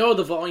 and we know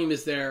the volume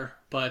is there,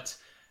 but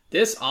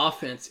this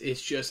offense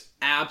is just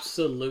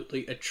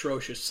absolutely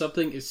atrocious.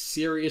 Something is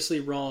seriously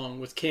wrong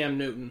with Cam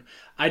Newton.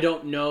 I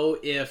don't know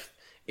if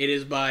it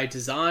is by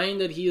design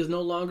that he is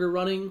no longer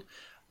running,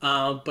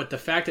 but the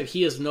fact that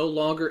he is no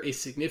longer a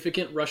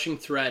significant rushing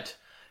threat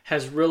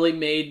has really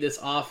made this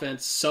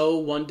offense so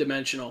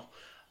one-dimensional.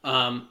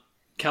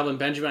 Calvin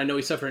Benjamin, I know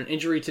he suffered an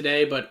injury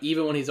today, but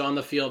even when he's on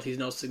the field, he's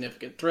no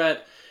significant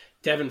threat.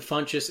 Devin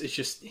Funchess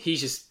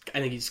I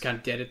think he's kind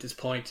of dead at this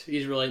point.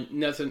 He's really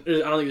nothing. I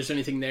don't think there's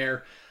anything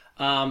there.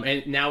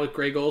 And now with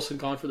Greg Olsen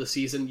gone for the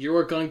season, you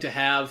are going to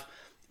have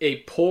a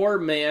poor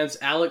man's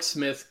Alex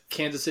Smith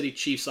Kansas City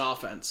Chiefs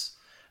offense.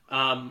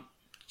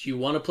 Do you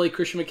want to play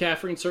Christian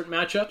McCaffrey in certain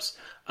matchups?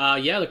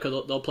 Yeah,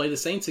 they'll play the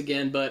Saints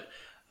again, but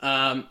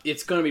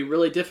it's going to be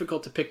really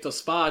difficult to pick those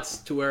spots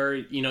to where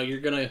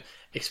you're going to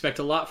expect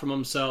a lot from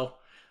him. So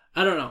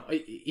I don't know.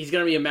 He's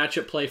going to be a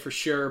matchup play for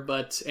sure,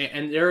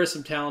 and there is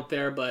some talent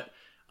there, but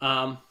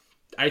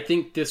I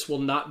think this will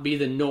not be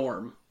the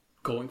norm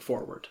going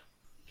forward.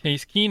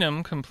 Case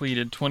Keenum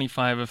completed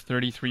 25 of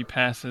 33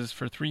 passes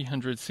for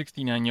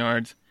 369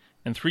 yards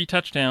and 3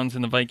 touchdowns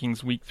in the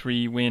Vikings' Week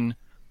 3 win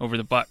over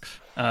the Bucs.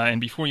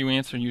 And before you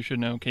answer, you should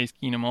know Case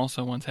Keenum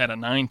also once had a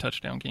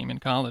 9-touchdown game in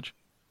college.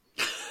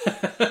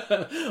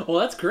 Well,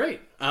 that's great.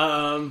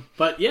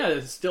 But yeah,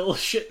 it's still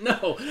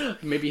no.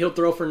 Maybe he'll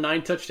throw for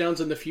 9 touchdowns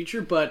in the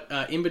future, but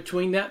in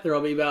between that, there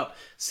will be about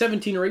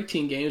 17 or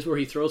 18 games where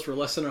he throws for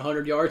less than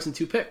 100 yards and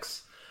 2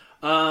 picks.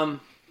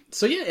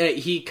 So yeah,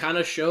 he kind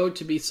of showed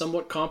to be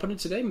somewhat competent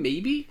today.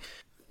 Maybe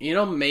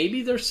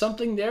there's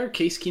something there.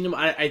 Case Keenum,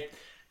 I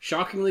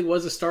shockingly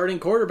was a starting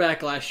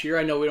quarterback last year.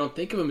 I know we don't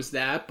think of him as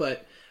that,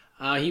 but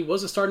he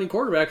was a starting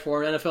quarterback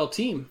for an NFL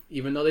team,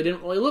 even though they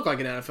didn't really look like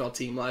an NFL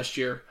team last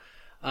year.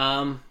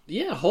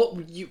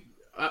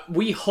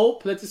 We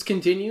hope that this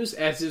continues,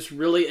 as this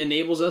really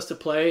enables us to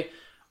play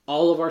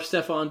all of our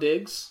Stephon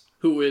Diggs,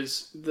 who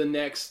is the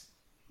next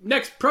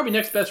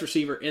best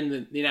receiver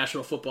in the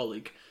National Football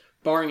League,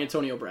 barring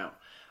Antonio Brown.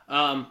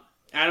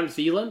 Adam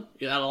Thielen,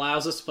 that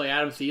allows us to play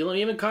Adam Thielen,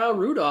 even Kyle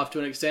Rudolph to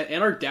an extent,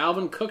 and our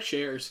Dalvin Cook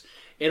shares.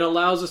 It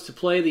allows us to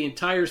play the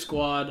entire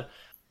squad.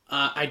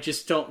 I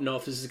just don't know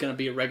if this is going to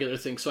be a regular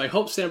thing. So I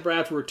hope Sam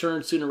Bradford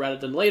returns sooner rather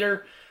than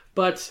later,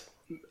 but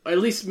at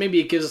least maybe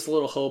it gives us a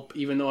little hope,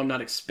 even though I'm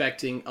not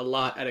expecting a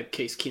lot out of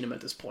Case Keenum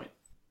at this point.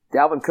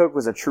 Dalvin Cook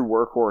was a true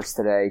workhorse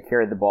today.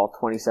 Carried the ball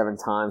 27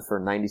 times for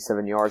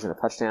 97 yards and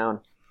a touchdown.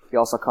 He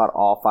also caught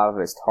all 5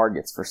 of his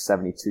targets for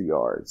 72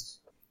 yards.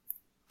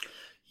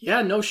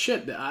 Yeah, no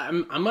shit.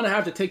 I'm going to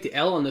have to take the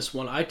L on this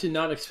one. I did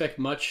not expect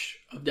much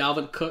of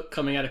Dalvin Cook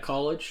coming out of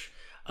college.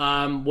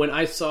 When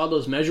I saw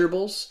those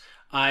measurables,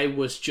 I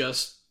was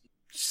just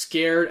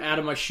scared out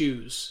of my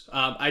shoes.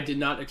 I did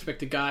not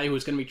expect a guy who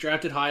was going to be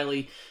drafted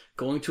highly,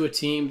 going to a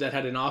team that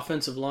had an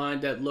offensive line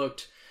that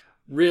looked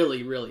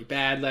really, really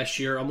bad last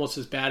year, almost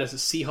as bad as the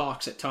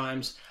Seahawks at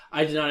times.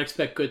 I did not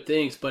expect good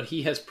things, but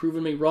he has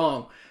proven me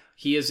wrong.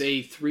 He is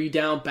a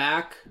 3-down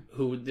back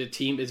who the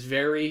team is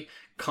very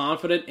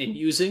confident in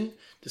using,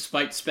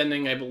 despite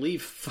spending, I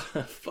believe,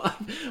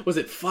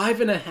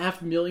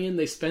 $5.5 million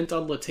they spent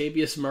on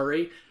Latavius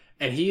Murray,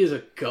 and he is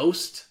a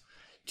ghost.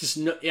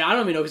 I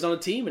don't even know if he's on the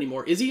team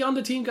anymore. Is he on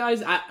the team,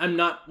 guys? I'm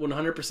not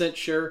 100%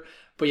 sure.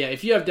 But yeah,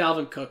 if you have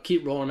Dalvin Cook,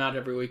 keep rolling him out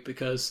every week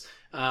because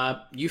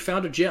you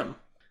found a gem.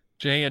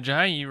 Jay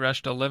Ajayi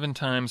rushed 11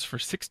 times for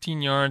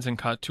 16 yards and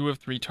caught 2 of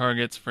 3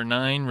 targets for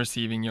 9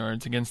 receiving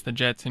yards against the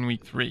Jets in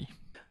Week 3.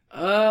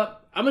 I'm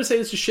going to say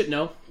this is shit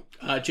no.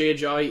 Jay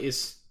Ajayi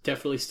is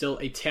definitely still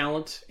a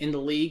talent in the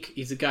league.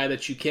 He's a guy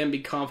that you can be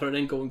confident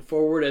in going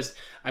forward, as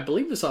I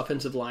believe this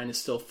offensive line is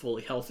still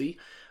fully healthy.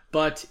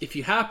 But if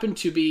you happen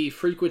to be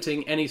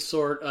frequenting any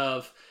sort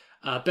of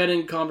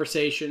betting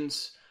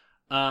conversations,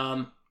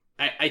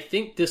 I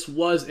think this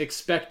was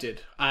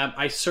expected.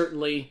 I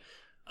certainly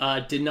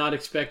did not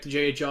expect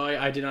Jay Ajayi.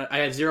 I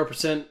had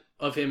 0%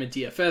 of him in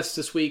DFS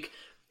this week.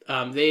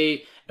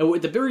 The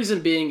big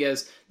reason being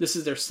is this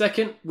is their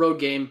second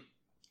road game,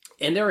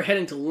 and they're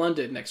heading to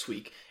London next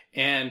week.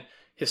 And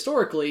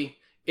historically,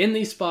 in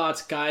these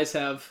spots, guys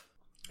have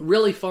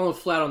really fallen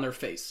flat on their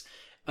face.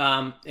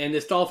 And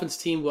this Dolphins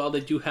team, while they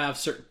do have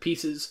certain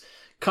pieces,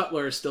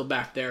 Cutler is still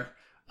back there.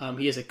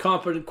 He is a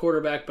competent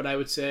quarterback, but I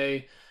would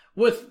say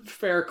with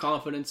fair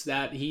confidence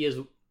that he is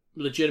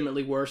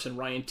legitimately worse than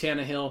Ryan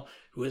Tannehill,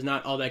 who is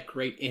not all that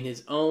great in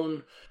his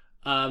own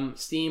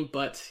steam.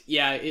 But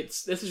yeah,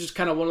 this is just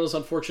kind of one of those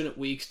unfortunate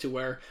weeks to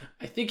where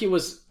I think it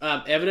was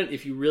evident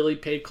if you really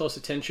paid close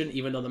attention,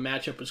 even though the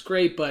matchup was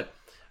great. But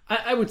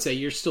I would say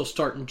you're still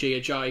starting Jay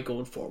Ajayi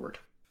going forward.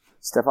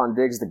 Stephon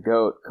Diggs, the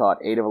GOAT, caught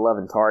 8 of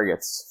 11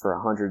 targets for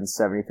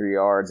 173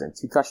 yards and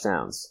 2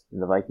 touchdowns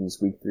in the Vikings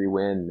Week 3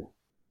 win.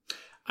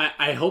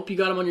 I hope you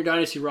got him on your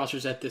dynasty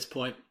rosters at this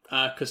point,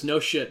 because no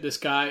shit, this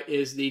guy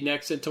is the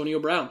next Antonio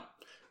Brown.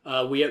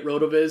 We at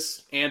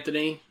RotoViz,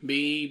 Anthony,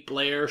 me,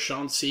 Blair,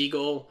 Sean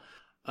Siegel,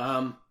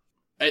 a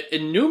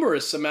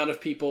numerous amount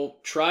of people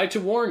tried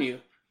to warn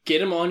you,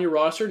 get him on your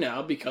roster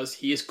now because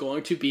he is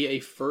going to be a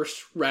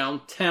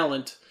first-round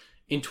talent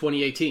in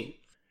 2018.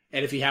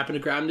 And if you happen to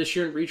grab him this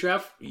year in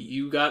redraft,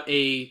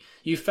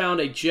 you found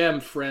a gem,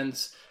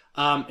 friends.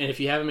 And if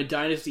you have him in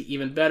Dynasty,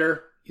 even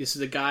better. This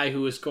is a guy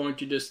who is going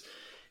to just,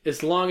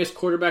 as long as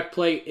quarterback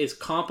play is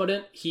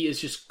competent, he is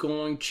just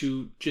going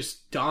to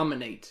just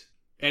dominate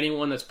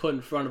anyone that's put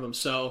in front of him.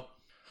 So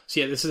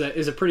yeah, this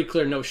is a pretty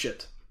clear no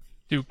shit.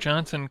 Duke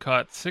Johnson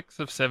caught 6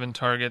 of 7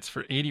 targets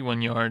for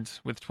 81 yards,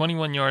 with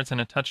 21 yards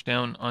and a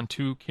touchdown on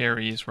 2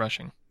 carries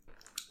rushing.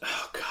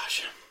 Oh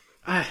gosh,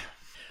 I'm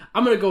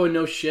gonna go with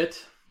no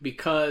shit,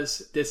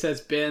 because this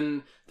has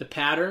been the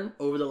pattern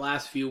over the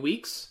last few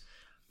weeks.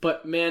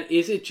 But man,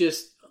 is it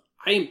just,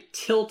 I am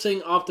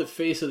tilting off the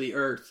face of the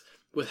earth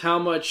with how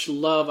much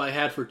love I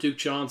had for Duke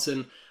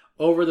Johnson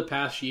over the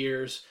past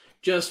years,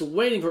 just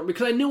waiting for it,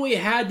 because I knew he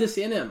had this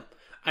in him.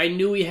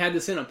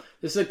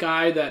 This is a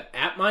guy that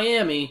at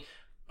Miami,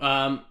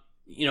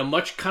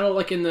 much kind of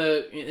like in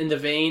the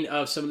vein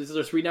of some of these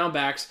other 3-down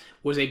backs,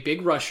 was a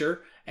big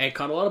rusher and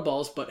caught a lot of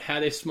balls, but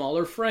had a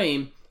smaller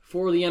frame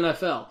for the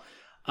NFL.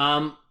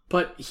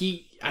 But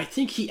I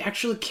think he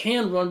actually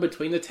can run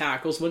between the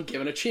tackles when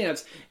given a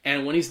chance.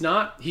 And when he's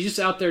not, he's just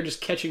out there just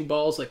catching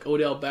balls like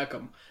Odell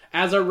Beckham.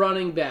 As a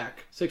running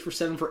back, 6 for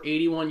 7 for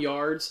 81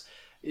 yards.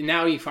 And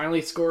now he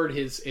finally scored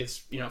his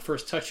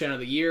first touchdown of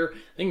the year.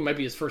 I think it might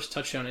be his first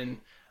touchdown in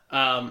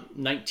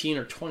 19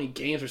 or 20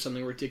 games or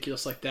something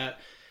ridiculous like that.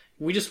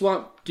 We just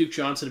want Duke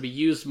Johnson to be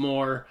used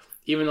more,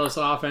 even though this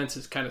offense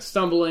is kind of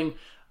stumbling.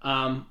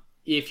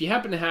 If you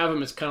happen to have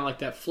him as kind of like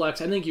that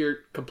flex, I think you're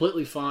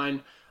completely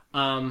fine.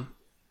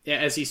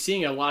 As he's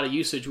seeing a lot of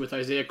usage with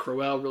Isaiah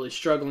Crowell really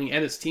struggling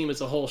and his team as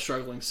a whole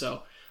struggling.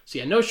 So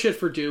yeah, no shit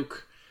for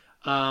Duke.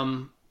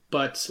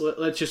 But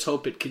let's just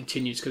hope it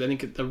continues, because I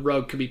think the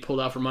rug could be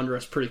pulled out from under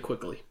us pretty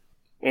quickly.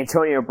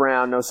 Antonio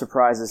Brown, no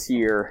surprises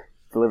here,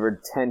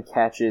 delivered 10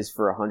 catches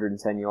for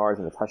 110 yards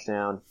and a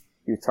touchdown.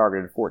 He was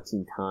targeted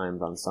 14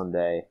 times on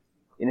Sunday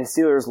in a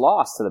Steelers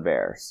loss to the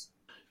Bears.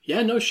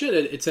 Yeah, no shit.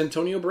 It's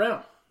Antonio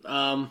Brown.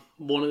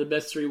 One of the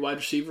best 3 wide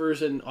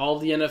receivers in all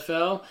of the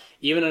NFL,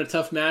 even in a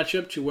tough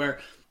matchup to where,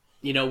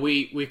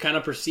 we kind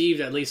of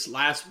perceived, at least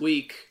last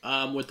week,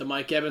 with the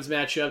Mike Evans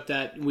matchup,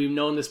 that we've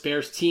known this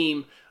Bears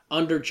team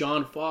under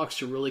John Fox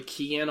to really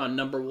key in on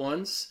number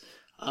ones.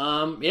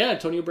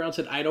 Antonio Brown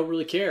said, I don't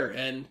really care,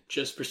 and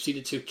just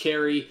proceeded to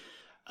carry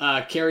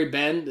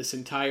Ben this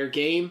entire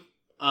game.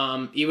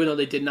 Even though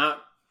they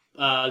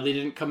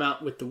didn't come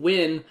out with the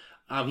win,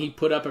 he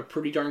put up a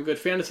pretty darn good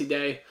fantasy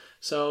day.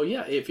 So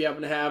yeah, if you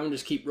happen to have him,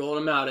 just keep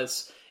rolling him out.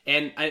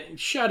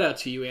 Shout out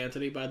to you,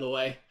 Anthony, by the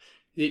way.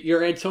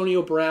 Your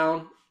Antonio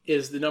Brown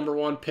is the number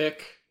 1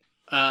 pick.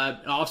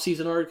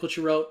 Off-season article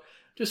you wrote,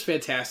 just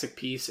fantastic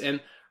piece.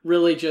 And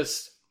really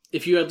just,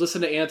 if you had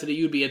listened to Anthony,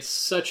 you'd be in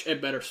such a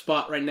better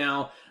spot right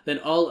now than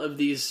all of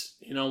these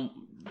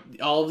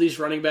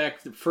running back,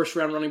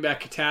 first-round running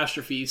back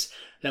catastrophes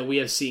that we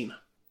have seen.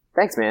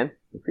 Thanks, man.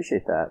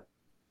 Appreciate that.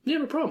 Yeah,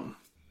 no problem.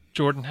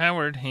 Jordan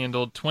Howard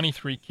handled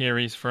 23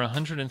 carries for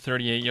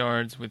 138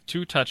 yards with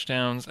 2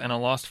 touchdowns and a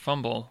lost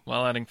fumble,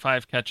 while adding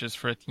 5 catches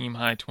for a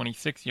team-high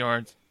 26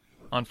 yards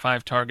on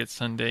 5 targets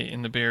Sunday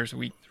in the Bears'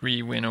 Week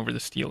 3 win over the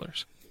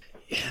Steelers.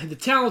 The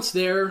talent's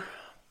there.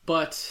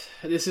 but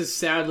this is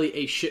sadly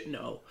a shit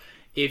no.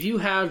 If you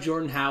have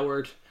Jordan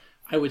Howard,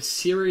 I would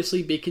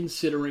seriously be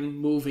considering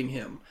moving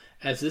him,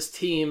 as this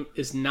team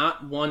is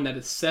not one that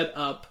is set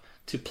up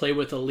to play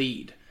with a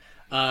lead.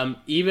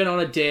 Even on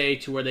a day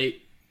to where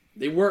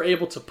they were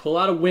able to pull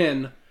out a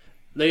win,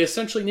 they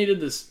essentially needed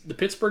the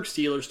Pittsburgh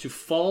Steelers to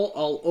fall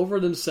all over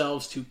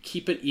themselves to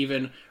keep it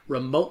even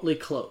remotely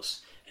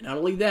close. And not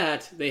only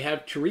that, they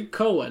have Tariq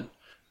Cohen,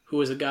 who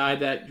is a guy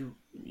that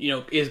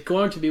is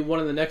going to be one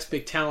of the next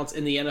big talents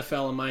in the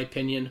NFL, in my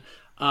opinion,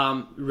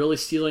 really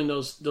stealing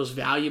those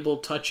valuable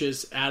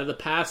touches out of the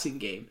passing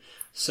game.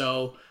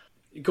 So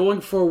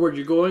going forward,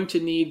 you're going to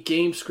need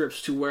game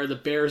scripts to where the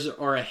Bears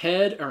are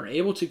ahead, are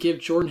able to give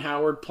Jordan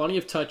Howard plenty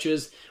of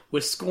touches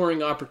with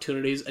scoring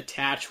opportunities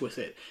attached with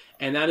it.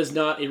 And that is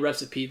not a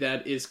recipe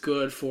that is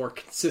good for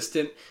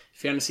consistent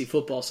fantasy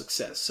football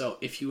success. So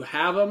if you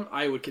have him,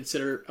 I would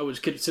consider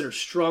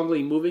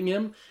strongly moving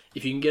him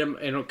if you can get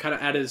him, kind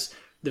of at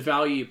the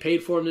value you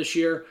paid for him this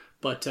year.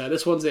 But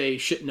this one's a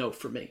shit note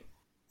for me.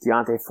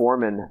 D'Onta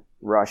Foreman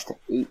rushed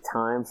 8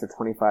 times for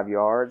 25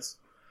 yards,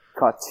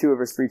 caught 2 of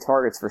his 3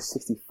 targets for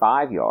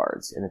 65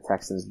 yards in the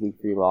Texans' Week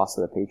 3 loss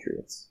to the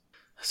Patriots.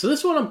 So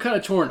this one I'm kind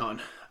of torn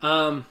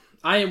on.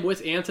 I am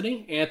with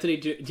Anthony.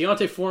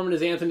 D'Onta Foreman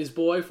is Anthony's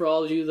boy, for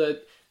all of you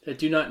that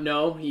do not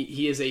know.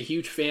 He is a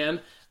huge fan.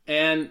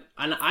 And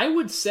I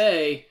would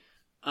say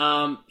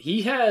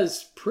he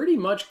has pretty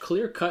much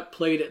clear-cut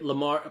played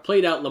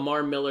out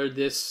Lamar Miller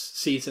this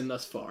season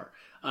thus far.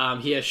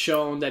 He has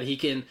shown that he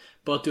can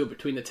both do it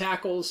between the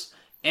tackles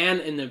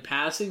and in the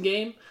passing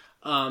game.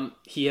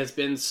 He has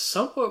been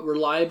somewhat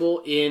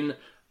reliable in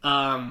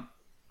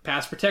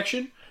pass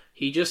protection.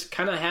 He just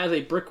kind of has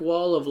a brick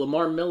wall of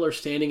Lamar Miller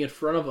standing in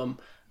front of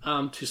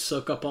him to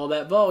soak up all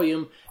that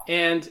volume,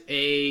 and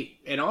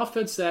an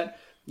offense that,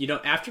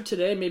 after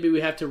today, maybe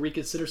we have to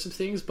reconsider some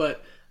things,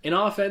 but an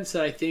offense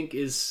that I think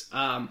is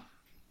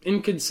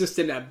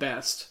inconsistent at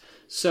best.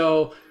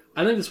 So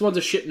I think this one's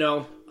a shit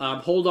no.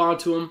 Hold on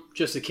to him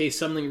just in case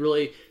something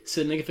really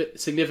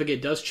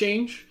significant does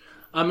change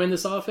in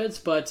this offense,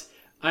 but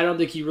I don't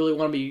think you really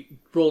want to be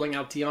rolling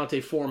out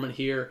D'Onta Foreman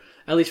here,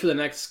 at least for the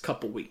next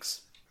couple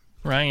weeks.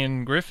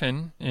 Ryan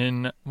Griffin,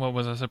 in what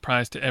was a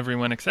surprise to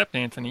everyone except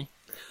Anthony,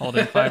 hauled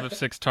in 5 of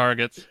 6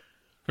 targets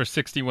for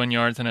 61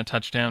 yards and a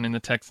touchdown in the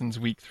Texans'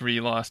 Week 3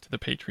 loss to the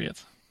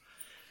Patriots.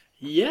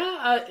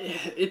 Yeah,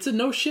 it's a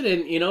no shit.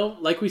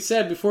 And, like we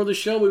said before the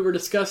show, we were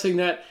discussing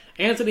that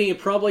Anthony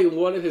probably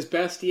one of his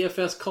best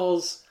DFS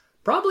calls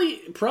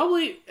probably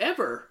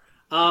ever.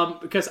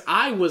 Because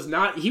he was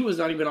not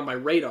even on my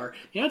radar.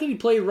 Anthony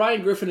played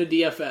Ryan Griffin in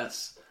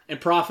DFS and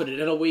profited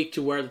in a week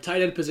to where the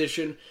tight end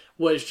position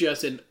was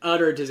just an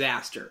utter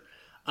disaster.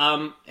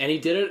 And he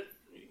did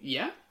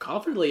it,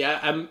 confidently.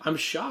 I'm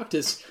shocked.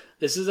 This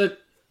is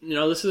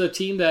a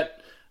team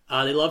that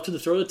they love to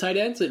throw the tight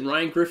ends, and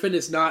Ryan Griffin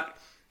is not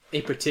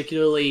a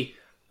particularly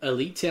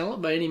elite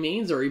talent by any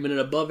means, or even an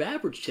above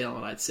average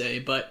talent, I'd say.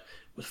 But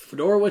with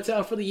Fedorowicz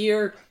out for the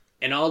year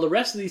and all the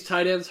rest of these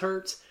tight ends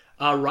hurt,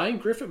 Ryan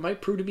Griffin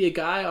might prove to be a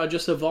guy on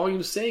just a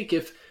volume's sake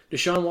if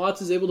Deshaun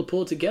Watson is able to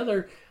pull it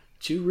together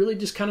to really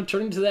just kind of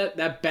turn into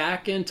that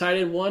back-end tight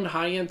end 1,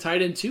 high-end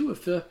tight end 2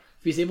 if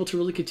he's able to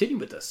really continue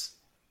with this.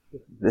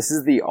 This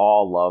is the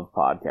all love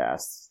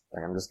podcast.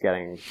 I'm just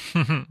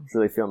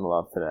really feeling the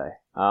love today.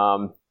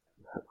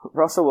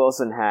 Russell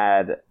Wilson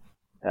had,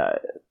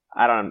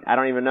 I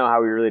don't even know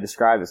how we really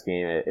describe this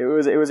game. It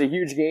was a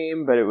huge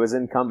game, but it was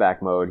in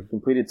comeback mode. He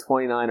completed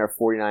 29 or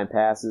 49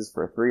 passes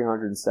for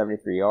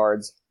 373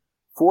 yards,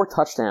 4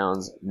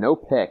 touchdowns, no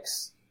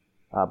picks.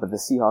 But the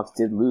Seahawks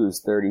did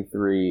lose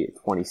 33-27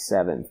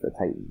 to the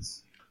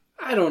Titans.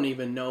 I don't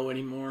even know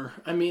anymore.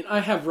 I mean, I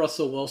have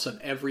Russell Wilson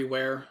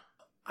everywhere.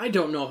 I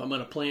don't know if I'm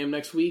going to play him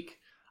next week.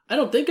 I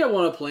don't think I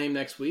want to play him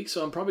next week,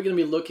 so I'm probably going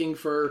to be looking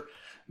for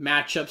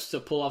matchups to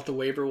pull off the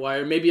waiver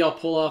wire. Maybe I'll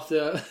pull off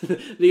the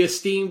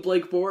esteemed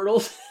Blake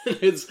Bortles,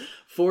 his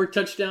 4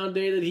 touchdown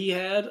day that he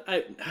had.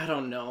 I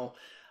don't know.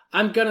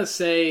 I'm going to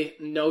say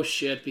no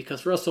shit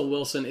because Russell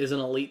Wilson is an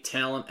elite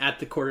talent at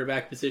the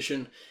quarterback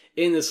position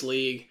in this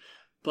league.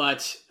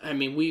 But, I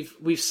mean,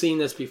 we've seen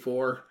this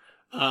before.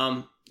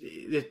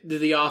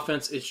 The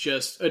offense is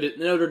just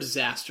another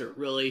disaster,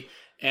 really.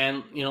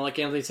 And, like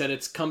Anthony said,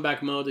 it's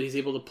comeback mode that he's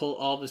able to pull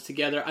all of this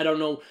together. I don't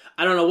know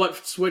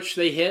what switch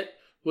they hit,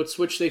 what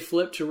switch they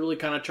flipped to really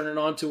kind of turn it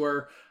on to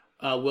where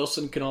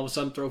Wilson can all of a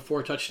sudden throw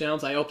 4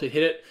 touchdowns. I hope they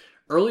hit it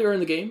earlier in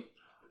the game.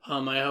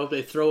 I hope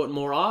they throw it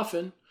more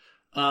often.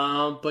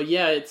 But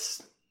yeah,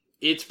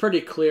 it's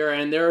pretty clear,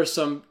 and there's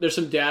some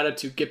data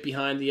to get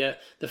behind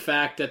the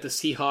fact that the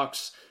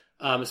Seahawks,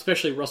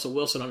 especially Russell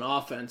Wilson on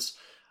offense,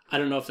 I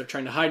don't know if they're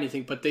trying to hide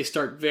anything, but they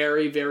start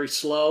very, very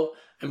slow,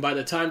 and by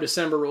the time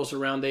December rolls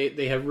around,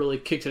 they have really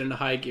kicked it into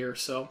high gear.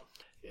 So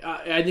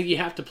I think you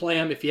have to play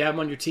him if you have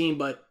him on your team,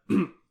 but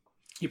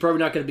you're probably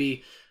not going to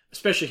be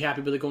especially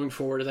happy with it going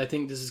forward, as I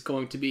think this is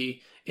going to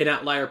be an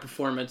outlier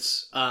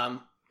performance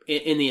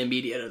in the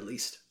immediate at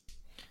least.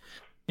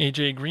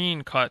 A.J.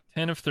 Green caught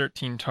 10 of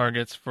 13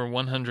 targets for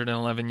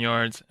 111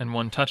 yards and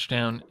 1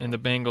 touchdown in the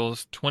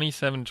Bengals'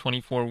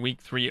 27-24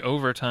 Week 3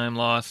 overtime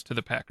loss to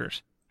the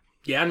Packers.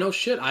 Yeah, no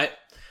shit. I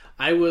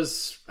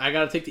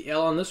got to take the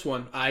L on this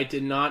one. I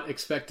did not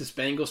expect this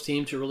Bengals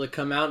team to really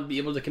come out and be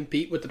able to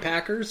compete with the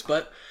Packers,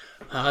 but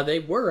they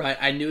were.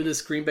 I knew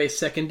this Green Bay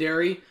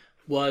secondary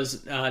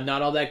was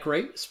not all that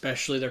great,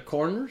 especially their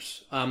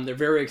corners. They're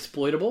very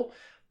exploitable,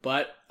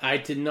 but I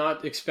did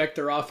not expect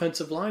their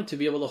offensive line to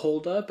be able to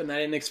hold up, and I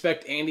didn't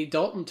expect Andy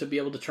Dalton to be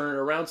able to turn it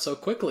around so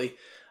quickly.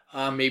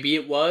 Maybe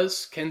it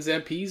was Ken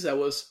Zampese that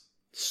was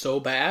so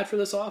bad for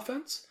this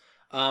offense.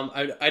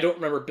 I don't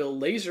remember Bill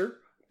Lazor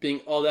being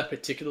all that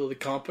particularly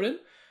competent,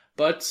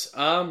 but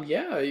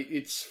yeah,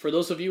 it's for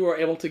those of you who are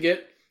able to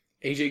get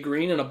AJ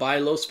Green in a buy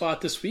low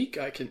spot this week.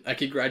 I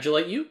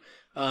congratulate you.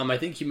 I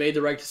think you made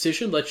the right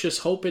decision. Let's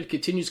just hope it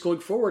continues going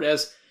forward,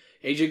 as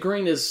AJ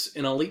Green is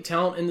an elite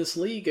talent in this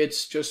league.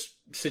 It's just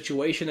a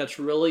situation that's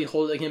really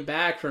holding him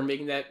back from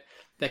making that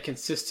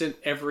consistent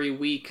every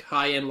week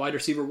high-end wide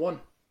receiver one.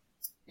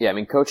 Yeah, I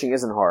mean, coaching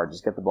isn't hard.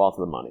 Just get the ball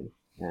to the money.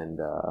 And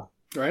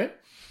right?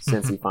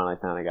 Since he finally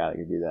found a guy that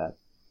could do that.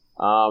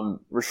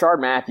 Rashard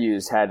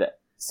Matthews had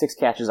 6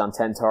 catches on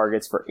 10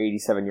 targets for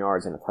 87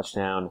 yards and a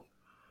touchdown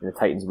in the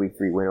Titans' Week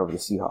 3 win over the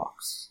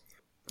Seahawks.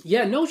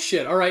 Yeah, no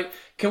shit. All right,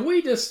 can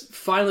we just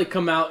finally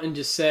come out and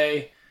just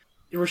say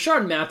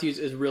Rashard Matthews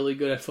is really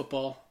good at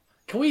football?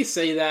 Can we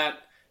say that?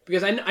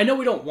 Because I know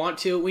we don't want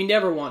to. We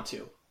never want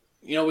to.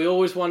 You know, we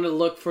always wanted to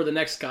look for the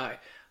next guy.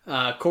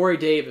 Corey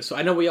Davis. So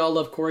I know we all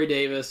love Corey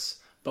Davis,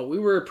 but we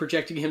were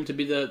projecting him to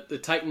be the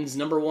Titans'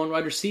 number 1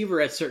 wide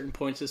receiver at certain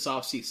points this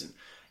offseason.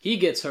 He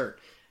gets hurt.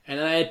 And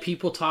then I had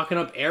people talking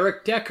up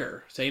Eric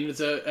Decker, saying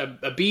it's a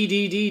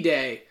BDD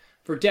day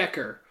for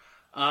Decker.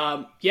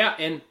 Yeah,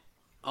 and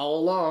all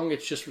along,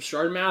 it's just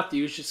Rashard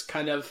Matthews just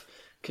kind of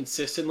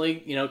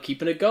consistently,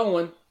 keeping it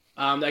going.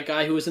 That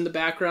guy who was in the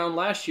background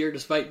last year,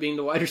 despite being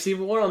the wide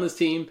receiver 1 on this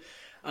team.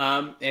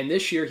 And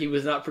this year, he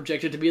was not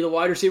projected to be the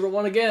wide receiver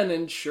 1 again.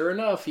 And sure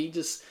enough, he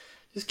just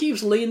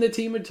keeps leading the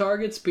team in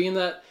targets, being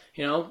that,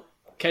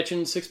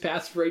 catching 6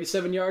 passes for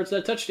 87 yards,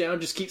 that touchdown,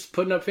 just keeps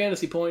putting up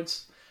fantasy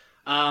points.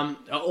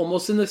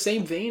 Almost in the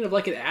same vein of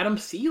like an Adam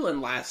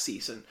Thielen last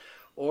season.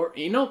 Or,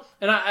 and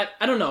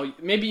I don't know,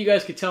 maybe you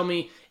guys could tell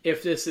me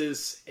if this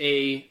is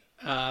a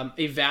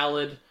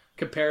valid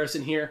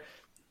comparison here.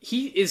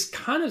 He is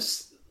kind of,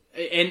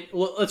 and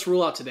let's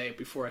rule out today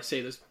before I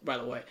say this, by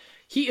the way.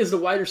 He is the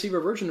wide receiver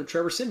version of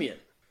Trevor Siemian.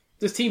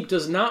 This team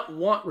does not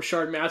want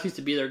Rashard Matthews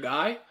to be their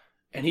guy,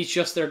 and he's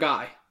just their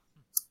guy.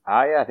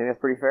 Yeah, I think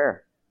that's pretty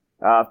fair.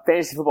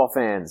 Fantasy football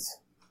fans,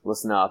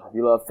 listen up. If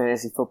you love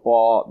fantasy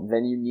football,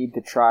 then you need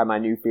to try my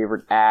new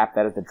favorite app.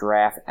 That is the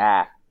Draft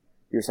app.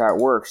 Here's how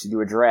it works. You do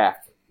a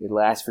draft. It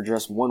lasts for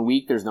just 1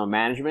 week. There's no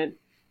management.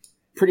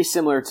 Pretty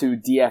similar to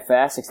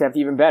DFS, except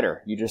even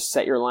better. You just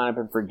set your lineup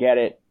and forget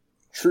it.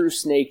 True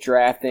snake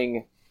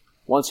drafting.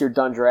 Once you're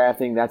done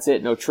drafting, that's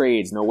it. No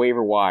trades, no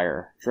waiver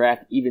wire.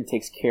 Draft even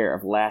takes care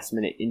of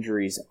last-minute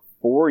injuries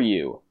for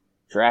you.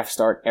 Drafts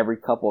start every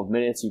couple of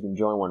minutes. You can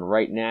join one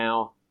right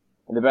now.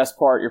 And the best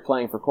part, you're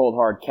playing for cold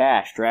hard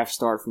cash. Drafts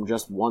start from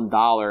just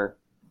 $1.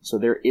 So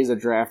there is a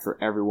draft for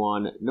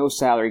everyone. No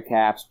salary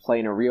caps. Play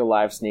in a real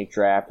live snake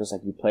draft just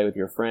like you play with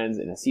your friends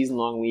in a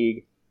season-long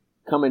league.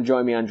 Come and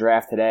join me on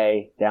Draft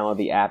today. Download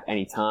the app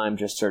anytime.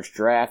 Just search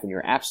Draft in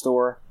your app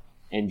store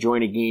and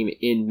join a game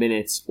in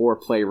minutes or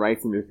play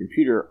right from your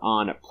computer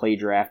on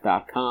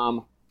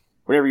playdraft.com.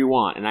 Whatever you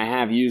want. And I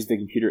have used the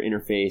computer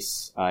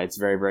interface. It's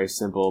very, very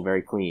simple,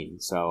 very clean.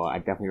 So I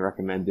definitely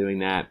recommend doing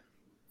that.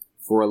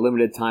 For a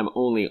limited time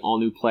only, all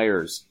new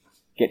players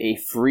get a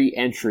free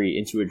entry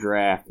into a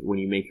draft when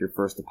you make your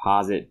first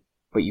deposit,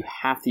 but you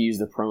have to use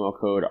the promo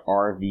code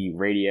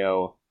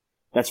RVRadio.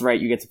 That's right,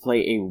 you get to play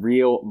a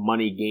real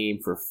money game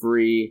for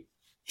free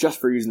just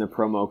for using the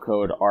promo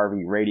code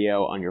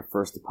RVRadio on your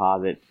first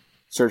deposit.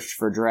 Search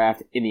for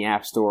Draft in the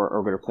App Store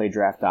or go to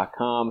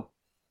playdraft.com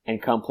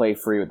and come play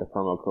free with the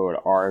promo code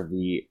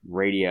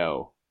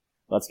RVRadio.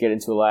 Let's get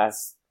into the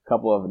last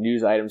couple of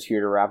news items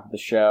here to wrap up the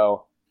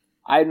show.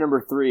 Item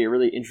number 3, a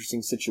really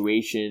interesting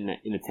situation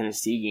in the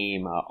Tennessee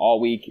game.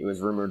 All week, it was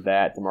rumored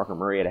that DeMarco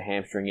Murray had a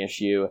hamstring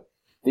issue.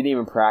 Didn't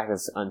even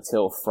practice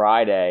until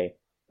Friday.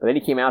 But then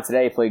he came out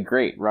today, played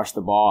great. Rushed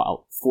the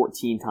ball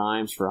 14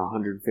 times for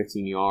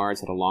 115 yards,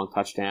 had a long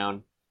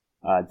touchdown.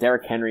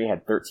 Derrick Henry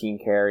had 13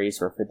 carries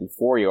for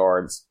 54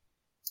 yards.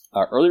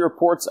 Early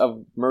reports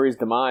of Murray's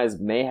demise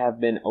may have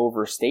been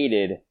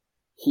overstated.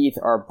 Heath,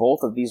 are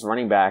both of these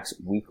running backs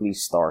weekly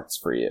starts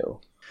for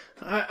you?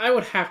 I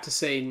would have to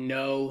say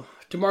no.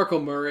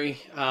 DeMarco Murray,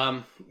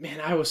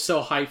 man, I was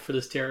so hyped for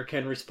this Derrick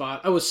Henry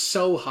spot. I was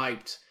so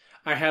hyped.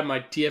 I had my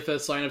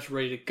DFS lineups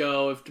ready to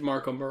go if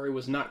DeMarco Murray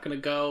was not going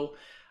to go.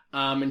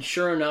 And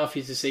sure enough,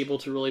 he's just able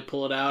to really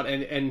pull it out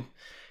and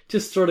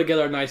just throw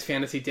together a nice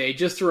fantasy day.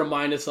 Just to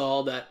remind us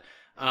all that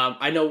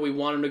I know we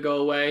want him to go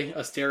away,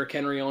 us Derrick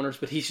Henry owners,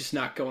 but he's just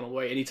not going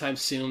away anytime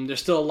soon.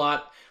 There's still a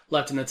lot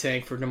left in the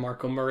tank for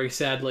DeMarco Murray,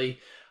 sadly.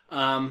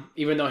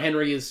 Even though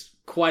Henry is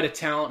quite a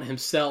talent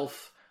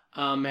himself,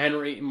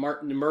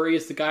 Martin Murray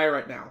is the guy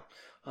right now.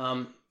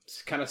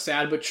 It's kind of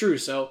sad but true.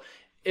 So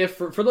if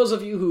for those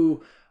of you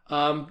who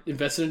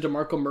invested in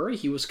DeMarco Murray,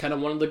 he was kind of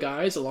one of the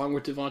guys along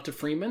with Devonta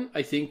Freeman.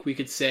 I think we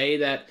could say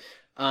that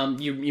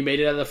you made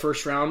it out of the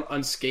first round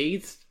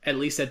unscathed, at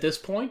least at this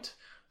point.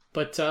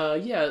 But I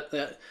don't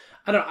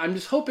know. I'm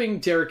just hoping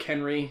Derrick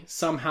Henry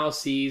somehow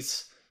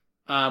sees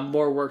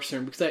more work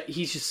soon, because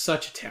he's just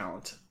such a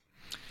talent.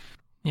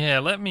 Yeah,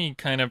 let me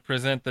kind of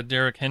present the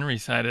Derrick Henry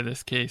side of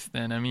this case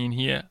then. I mean,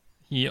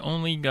 he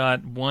only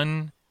got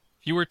one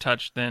fewer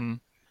touch than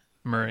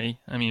Murray.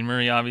 I mean,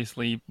 Murray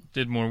obviously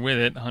did more with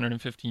it,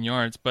 115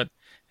 yards, but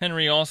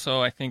Henry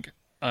also, I think,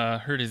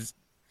 hurt his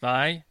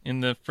thigh in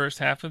the first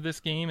half of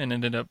this game and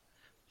ended up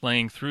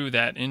playing through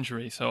that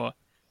injury. So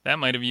that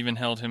might have even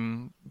held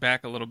him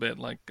back a little bit,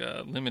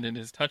 limited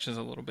his touches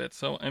a little bit.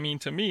 So, I mean,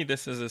 to me,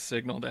 this is a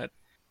signal that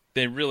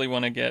they really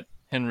want to get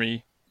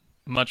Henry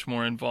much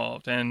more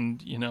involved.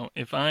 And, you know,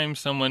 if I'm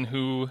someone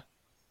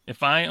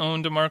if I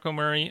own DeMarco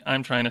Murray,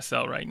 I'm trying to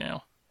sell right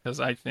now, because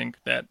I think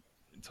that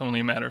it's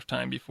only a matter of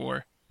time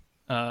before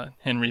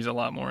Henry's a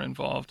lot more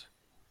involved,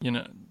 you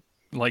know,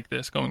 like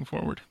this going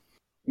forward.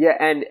 Yeah,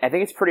 and I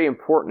think it's pretty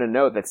important to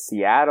note that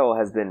Seattle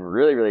has been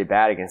really, really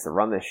bad against the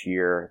run this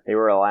year. They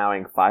were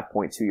allowing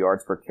 5.2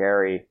 yards per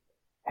carry.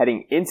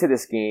 Heading into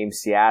this game,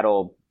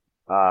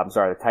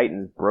 the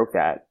Titans broke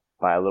that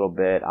by a little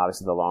bit.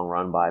 Obviously, the long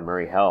run by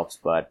Murray helps,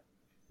 but,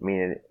 I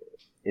mean,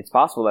 it's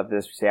possible that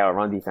this Seattle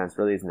run defense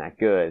really isn't that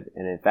good,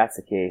 and if that's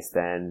the case,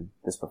 then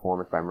this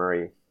performance by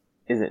Murray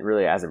isn't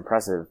really as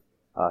impressive.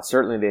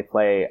 Certainly, they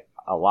play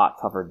a lot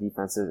tougher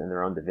defenses in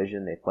their own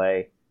division. They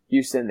play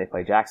Houston, they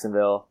play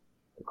Jacksonville.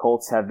 The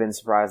Colts have been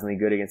surprisingly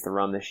good against the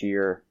run this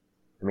year.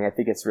 I mean, I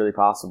think it's really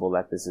possible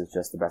that this is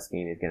just the best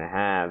game he's going to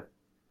have.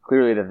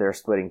 Clearly that they're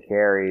splitting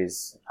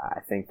carries. I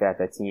think that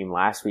the team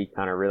last week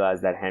kind of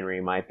realized that Henry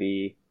might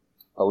be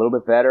a little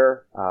bit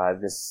better.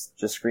 This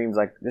just seems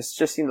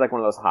like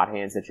one of those hot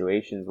hand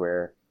situations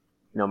where,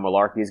 you know,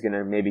 Mularkey is going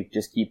to maybe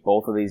just keep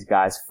both of these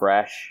guys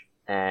fresh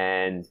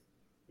and,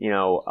 you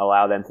know,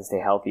 allow them to stay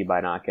healthy by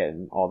not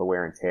getting all the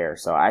wear and tear.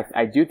 So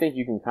I do think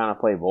you can kind of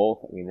play both.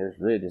 I mean, there's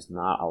really just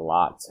not a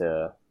lot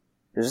at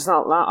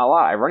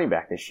running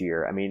back this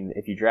year. I mean,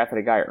 if you drafted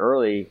a guy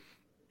early,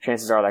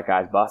 chances are that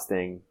guy's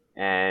busting,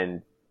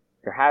 and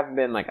there haven't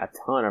been like a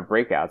ton of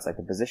breakouts. Like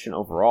the position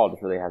overall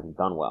just really hasn't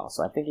done well.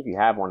 So I think if you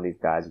have one of these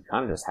guys, you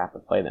kind of just have to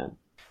play them.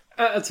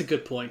 That's a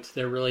good point.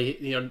 They're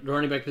really, you know, the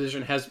running back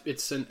position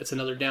it's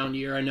another down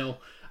year. I know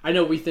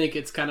we think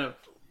it's kind of,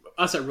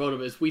 us at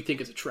RotoViz, we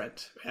think it's a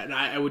trend. And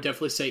I would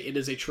definitely say it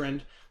is a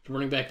trend. The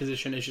running back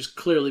position is just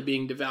clearly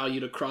being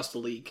devalued across the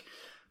league.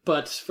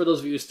 But for those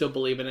of you who still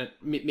believe in it,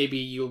 maybe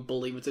you'll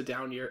believe it's a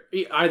down year.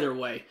 Either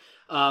way.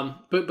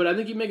 But I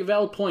think you make a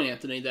valid point,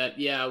 Anthony, that,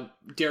 yeah,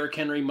 Derrick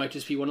Henry might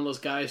just be one of those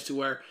guys to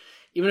where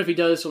even if he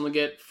does only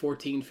get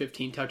 14,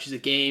 15 touches a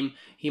game,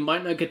 he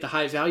might not get the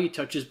high-value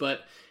touches,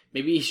 but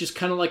maybe he's just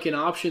kind of like an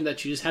option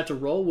that you just have to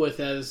roll with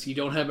as you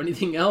don't have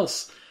anything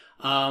else.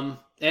 And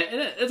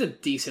it's a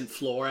decent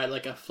floor at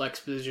like a flex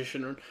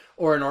position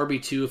or an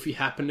RB2 if you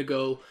happen to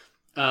go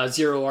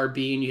 0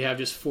 RB and you have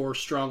just 4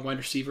 strong wide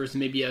receivers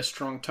and maybe a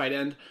strong tight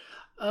end.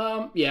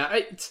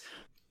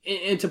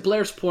 And to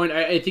Blair's point,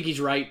 I think he's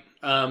right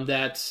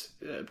that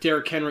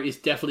Derrick Henry is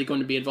definitely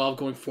going to be involved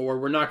going forward.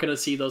 We're not going to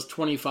see those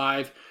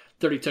 25,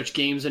 30-touch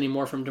games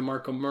anymore from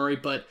DeMarco Murray,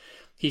 but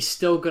he's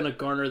still going to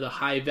garner the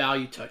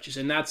high-value touches,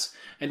 and that's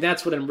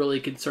what I'm really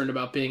concerned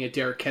about being a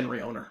Derrick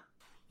Henry owner.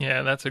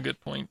 Yeah, that's a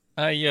good point.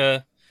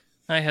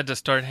 I had to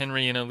start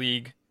Henry in a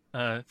league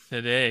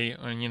today,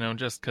 you know,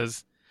 just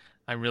because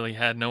I really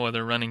had no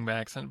other running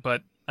backs.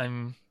 But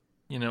I'm,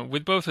 you know,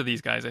 with both of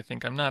these guys, I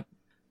think I'm not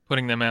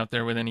putting them out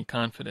there with any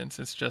confidence.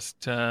 It's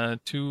just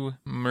too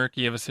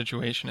murky of a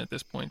situation at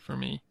this point for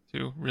me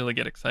to really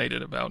get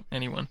excited about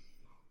anyone.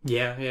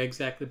 Yeah,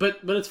 exactly. But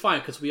it's fine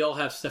because we all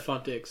have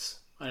Stephon Diggs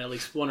on at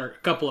least one or a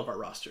couple of our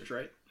rosters,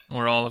 right?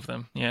 Or all of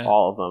them, yeah.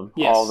 All of them.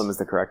 Yes. All of them is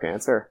the correct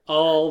answer.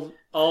 All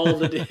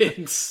the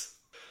Diggs.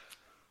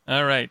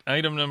 All right,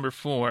 item number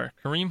 4.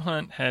 Kareem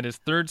Hunt had his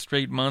 3rd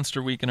straight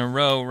monster week in a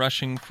row,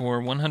 rushing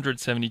for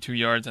 172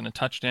 yards and a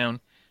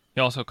touchdown.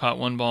 He also caught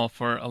one ball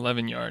for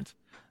 11 yards.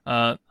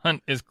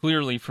 Hunt is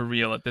clearly for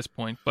real at this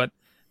point, but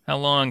how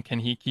long can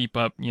he keep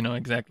up, you know,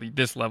 exactly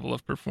this level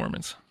of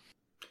performance?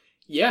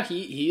 Yeah,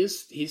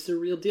 he's the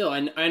real deal.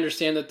 I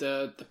understand that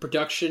the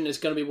production is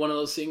going to be one of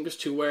those things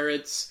to where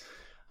it's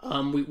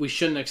we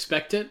shouldn't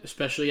expect it,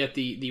 especially at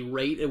the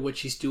rate at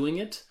which he's doing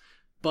it.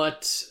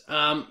 But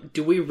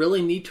do we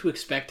really need to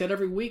expect that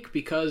every week?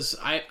 Because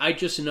I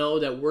just know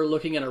that we're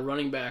looking at a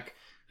running back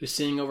who's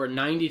seeing over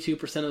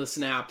 92% of the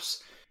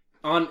snaps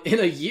in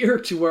a year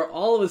to where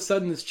all of a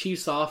sudden this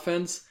Chiefs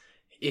offense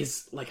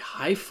is like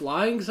high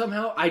flying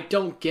somehow. I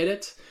don't get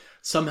it.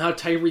 Somehow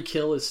Tyreek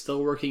Hill is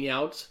still working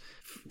out.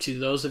 To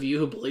those of you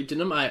who believed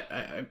in him,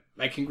 I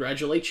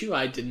congratulate you.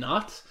 I did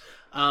not.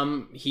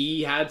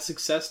 He had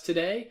success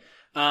today.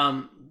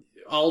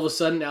 All of a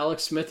sudden,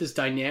 Alex Smith is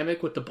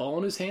dynamic with the ball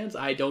in his hands.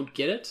 I don't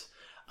get it.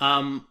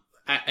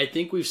 I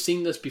think we've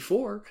seen this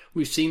before.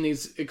 We've seen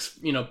these,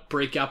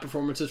 breakout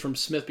performances from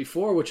Smith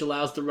before, which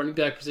allows the running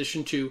back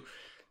position to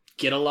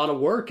get a lot of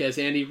work, as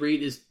Andy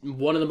Reid is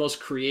one of the most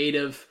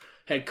creative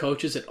head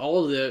coaches at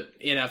all of the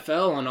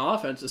NFL on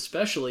offense,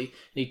 especially. And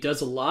he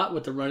does a lot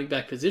with the running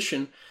back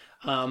position.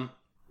 And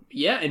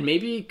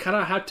maybe kind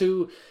of had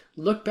to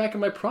look back at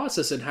my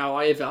process and how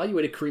I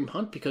evaluated Kareem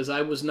Hunt, because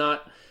I was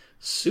not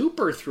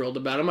super thrilled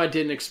about him. I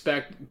didn't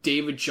expect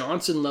David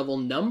Johnson level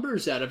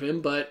numbers out of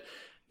him, but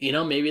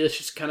maybe that's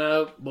just kind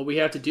of what we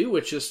have to do.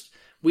 It's just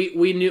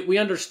we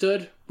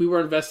understood we were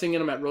investing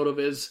in him at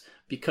RotoViz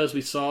because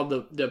we saw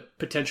the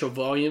potential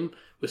volume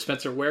with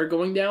Spencer Ware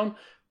going down.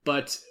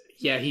 But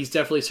yeah, he's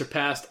definitely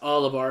surpassed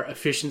all of our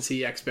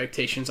efficiency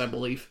expectations, I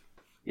believe.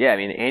 Yeah, I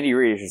mean, Andy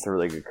Reid is just a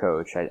really good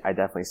coach. I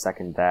definitely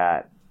second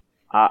that.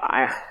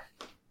 I'm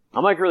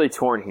like really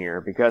torn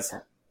here because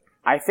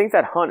I think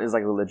that Hunt is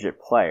like a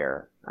legit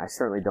player. I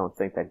certainly don't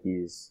think that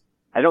he's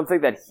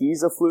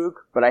a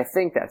fluke, but I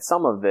think that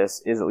some of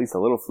this is at least a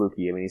little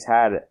fluky. I mean, he's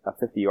had a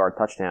 50-yard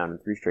touchdown in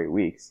 3 straight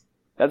weeks.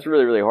 That's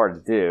really, really hard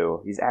to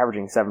do. He's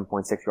averaging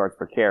 7.6 yards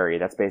per carry.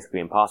 That's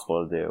basically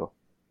impossible to do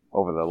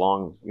over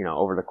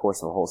the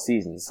course of a whole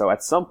season. So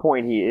at some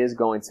point he is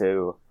going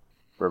to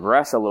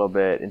regress a little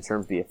bit in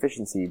terms of the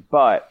efficiency,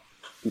 but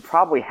he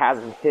probably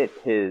hasn't hit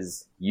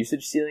his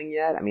usage ceiling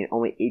yet. I mean,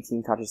 only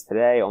 18 touches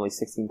today, only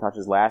 16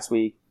 touches last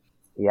week.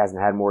 He hasn't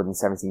had more than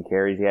 17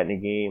 carries yet in a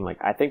game. Like,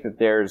 I think that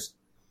there's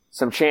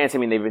some chance. I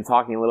mean, they've been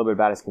talking a little bit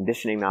about his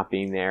conditioning not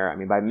being there. I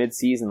mean, by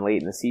mid-season,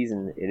 late in the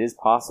season, it is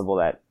possible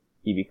that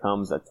he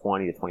becomes a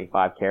 20 to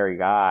 25 carry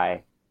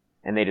guy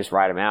and they just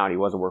ride him out. He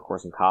was a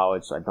workhorse in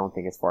college, so I don't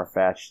think it's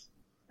far-fetched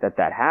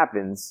that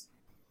happens.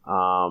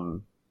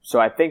 So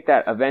I think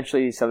that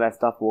eventually some of that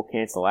stuff will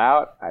cancel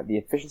out. The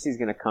efficiency is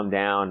going to come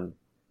down,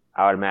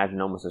 I would imagine,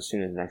 almost as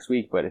soon as next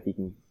week. But if he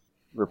can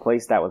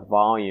replace that with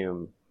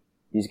volume,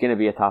 he's going to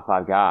be a top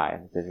 5 guy.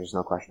 There's just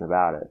no question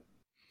about it.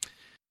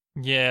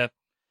 Yeah,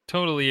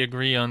 totally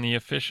agree on the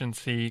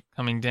efficiency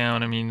coming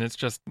down. I mean, it's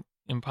just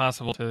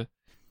impossible to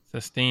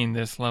sustain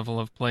this level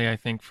of play, I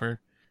think, for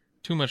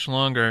too much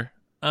longer.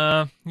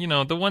 The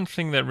one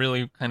thing that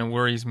really kind of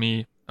worries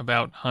me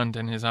about Hunt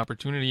and his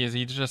opportunity is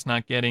he's just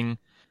not getting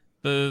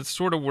the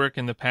sort of work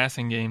in the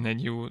passing game that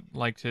you would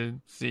like to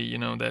see,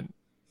 that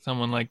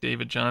someone like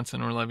David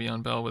Johnson or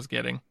Le'Veon Bell was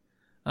getting.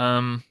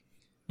 1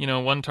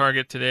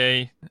 target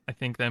today, I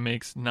think that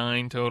makes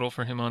 9 total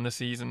for him on the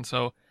season.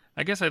 So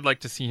I guess I'd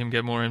like to see him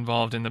get more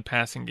involved in the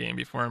passing game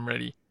before I'm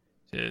ready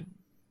to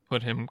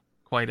put him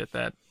quite at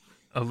that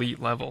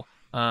elite level.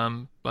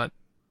 But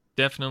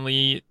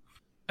definitely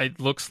it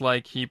looks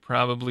like he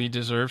probably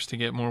deserves to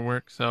get more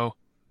work. So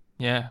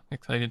yeah,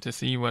 excited to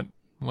see what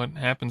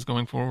happens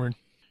going forward.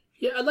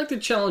 Yeah, I'd like to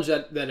challenge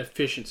that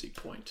efficiency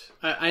point.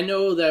 I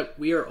know that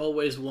we are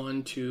always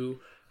one to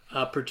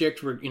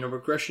predict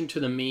regression to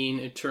the mean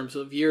in terms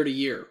of year to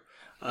year.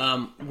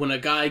 When a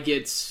guy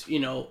gets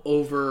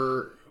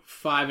over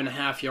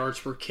 5.5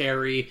 yards per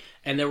carry,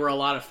 and there were a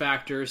lot of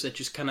factors that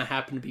just kind of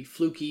happen to be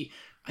fluky,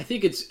 I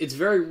think it's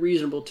very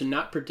reasonable to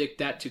not predict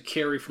that to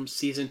carry from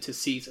season to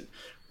season.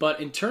 But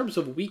in terms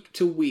of week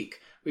to week,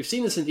 we've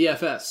seen this in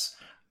DFS.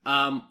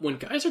 When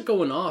guys are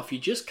going off, you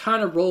just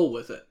kind of roll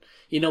with it.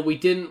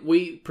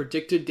 We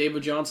predicted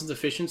David Johnson's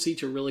efficiency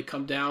to really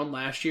come down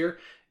last year,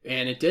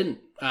 and it didn't.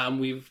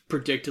 We've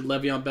predicted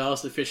Le'Veon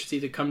Bell's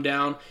efficiency to come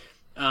down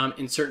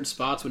in certain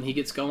spots when he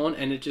gets going,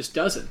 and it just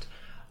doesn't.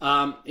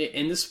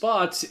 In the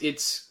spots,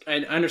 I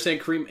understand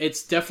Kareem,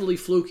 it's definitely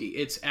fluky.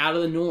 It's out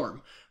of the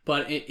norm.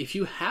 But if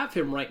you have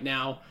him right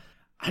now,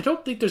 I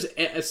don't think there's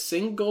a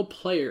single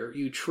player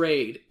you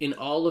trade in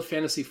all of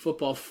fantasy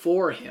football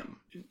for him.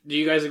 Do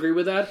you guys agree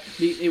with that?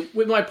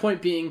 With my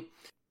point being,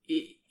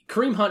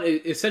 Kareem Hunt,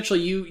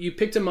 essentially you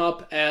picked him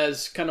up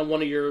as kind of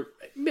one of your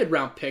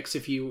mid-round picks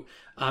if you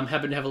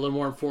happen to have a little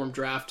more informed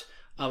draft.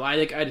 I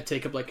think I had to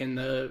take him like in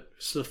the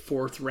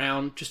 4th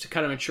round just to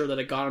kind of ensure that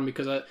I got him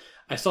because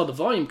I saw the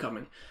volume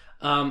coming.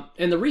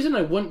 And the reason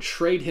I wouldn't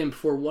trade him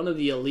for one of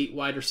the elite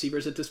wide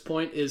receivers at this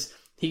point is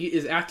he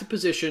is at the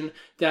position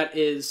that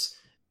is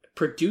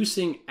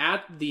producing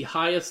at the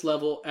highest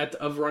level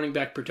of running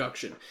back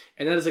production.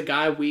 And that is a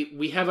guy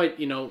we have,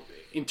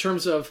 in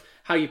terms of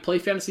how you play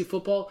fantasy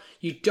football,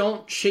 you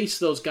don't chase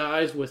those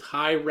guys with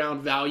high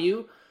round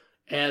value,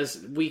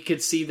 as we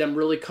could see them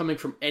really coming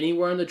from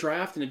anywhere in the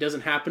draft, and it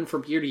doesn't happen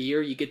from year to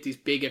year. You get these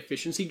big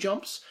efficiency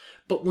jumps.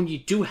 But when you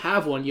do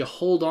have one, you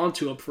hold on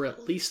to him for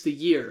at least a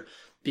year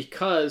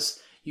because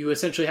you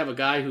essentially have a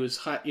guy who is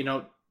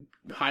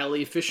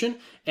highly efficient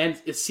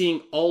and is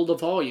seeing all the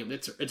volume.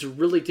 It's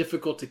really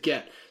difficult to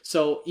get.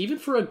 So even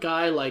for a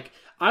guy like,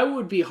 I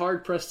would be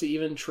hard pressed to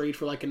even trade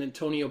for like an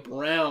Antonio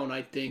Brown,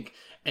 I think,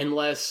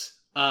 unless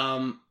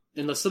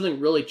something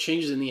really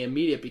changes in the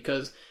immediate,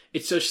 because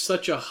it's just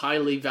such a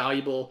highly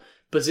valuable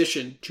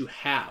position to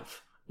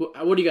have.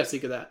 What do you guys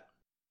think of that?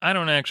 I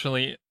don't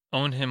actually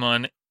own him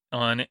on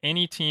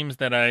any teams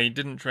that I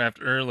didn't draft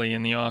early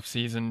in the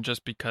offseason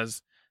just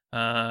because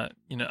earlier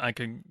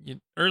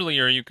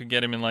you could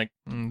get him in like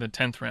the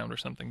 10th round or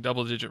something,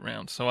 double-digit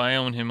rounds. So I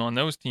own him on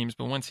those teams.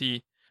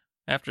 But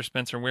after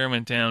Spencer Ware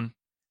went down,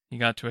 he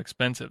got too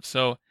expensive.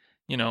 So,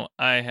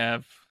 I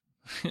have,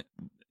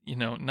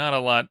 not a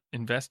lot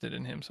invested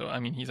in him. So, I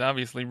mean, he's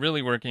obviously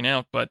really working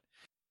out, but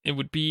it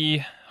would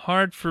be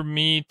hard for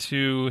me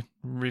to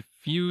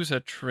refuse a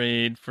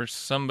trade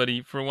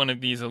for one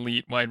of these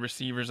elite wide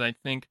receivers, I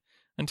think,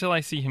 until I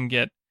see him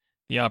get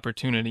the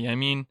opportunity. I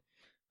mean,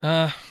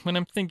 when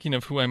I'm thinking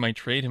of who I might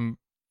trade him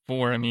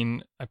for, I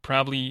mean, I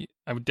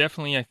would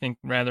definitely, I think,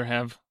 rather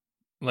have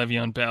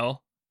Le'Veon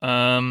Bell.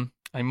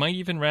 I might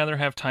even rather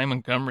have Ty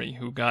Montgomery,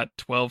 who got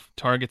 12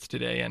 targets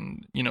today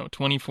and,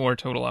 24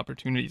 total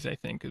opportunities, I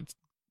think.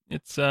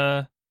 It's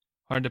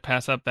hard to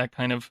pass up that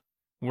kind of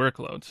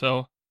workload.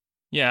 So,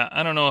 yeah,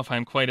 I don't know if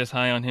I'm quite as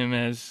high on him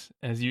as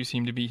you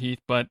seem to be,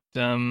 Heath, but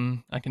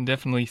I can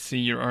definitely see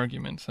your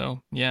argument.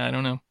 So, yeah, I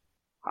don't know.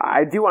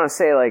 I do want to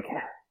say, like,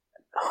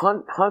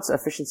 Hunt's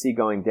efficiency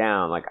going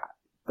down, like,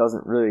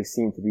 doesn't really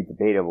seem to be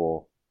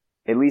debatable,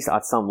 at least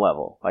at some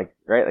level. Like,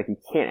 right? Like, he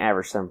can't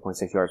average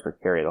 7.6 yards per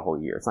carry the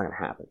whole year. It's not going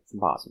to happen. It's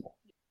impossible.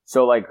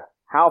 So, like,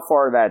 how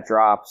far that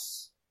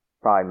drops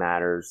probably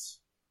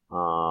matters.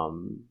 I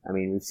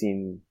mean, we've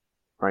seen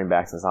running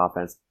backs in this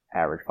offense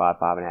average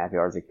 5.5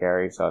 yards a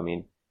carry. So, I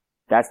mean,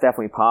 that's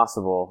definitely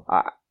possible.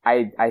 I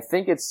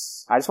think I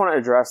just want to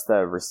address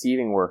the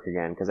receiving work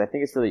again, because I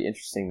think it's really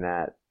interesting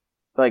that,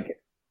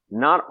 like,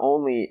 not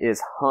only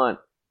is Hunt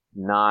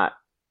not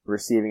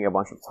receiving a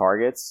bunch of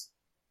targets,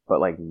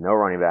 but, like, no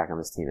running back on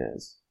this team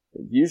is.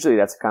 Usually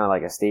that's kind of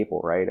like a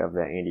staple, right, of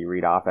the Andy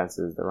Reid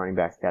offenses. The running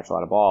backs catch a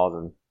lot of balls,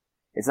 and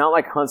it's not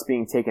like Hunt's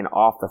being taken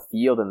off the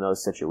field in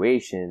those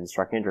situations.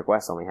 Charkandrick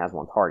West only has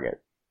one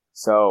target.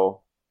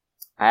 So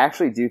I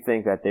actually do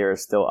think that there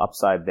is still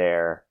upside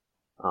there.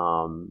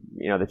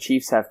 The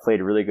Chiefs have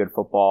played really good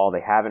football.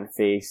 They haven't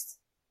faced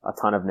a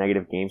ton of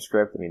negative game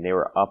script. I mean, they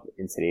were up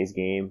in today's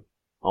game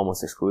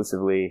almost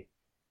exclusively.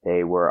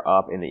 They were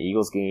up in the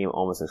Eagles game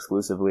almost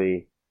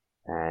exclusively.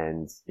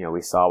 And,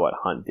 we saw what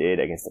Hunt did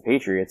against the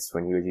Patriots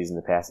when he was using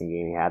the passing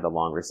game. He had the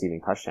long receiving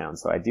touchdown.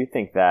 So I do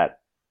think that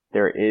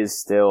there is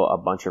still a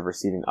bunch of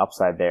receiving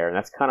upside there. And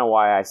that's kind of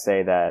why I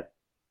say that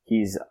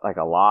he's like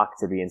a lock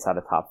to be inside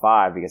the top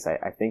 5, because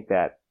I think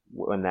that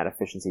when that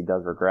efficiency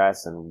does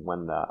regress and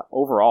when the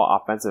overall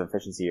offensive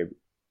efficiency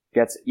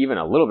gets even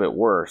a little bit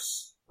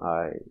worse,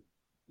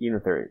 even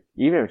if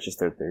it's just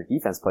their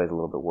defense plays a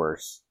little bit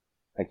worse,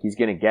 like, he's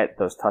going to get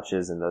those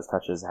touches, and those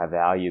touches have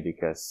value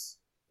because,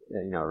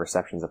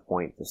 reception's a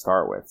point to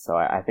start with. So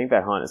I think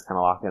that Hunt is kind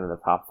of locked into the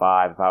top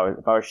 5.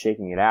 If I was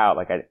shaking it out,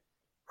 like, I'd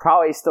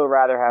probably still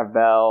rather have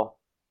Bell.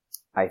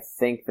 I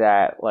think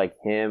that, like,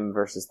 him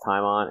versus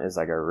Tymont is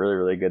like a really,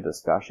 really good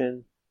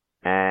discussion.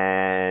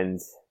 And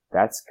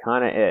that's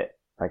kind of it.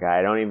 Like,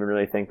 I don't even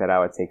really think that I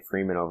would take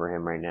Freeman over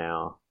him right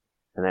now.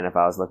 And then if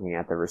I was looking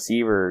at the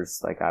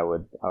receivers, like, I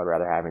would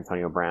rather have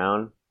Antonio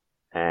Brown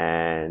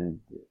and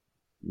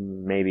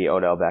maybe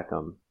Odell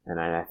Beckham. And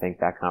I think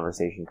that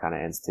conversation kind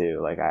of ends too.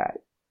 Like,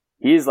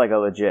 he's like a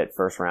legit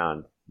first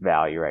round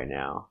value right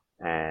now.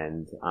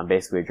 And I'm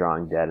basically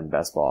drawing dead in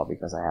best ball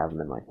because I have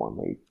him in like one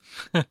league.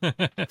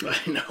 I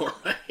know,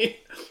 right?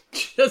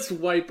 Just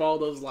wipe all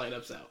those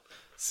lineups out.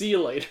 See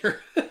you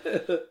later.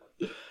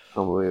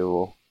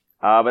 Unbelievable.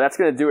 But that's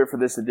going to do it for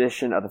this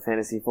edition of the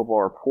Fantasy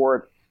Football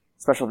Report.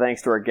 Special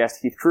thanks to our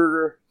guest, Heath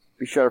Kruger.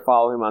 Be sure to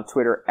follow him on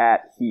Twitter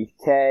at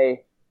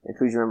HeathK. And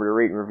please remember to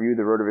rate and review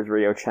the RotoViz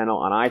Radio channel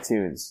on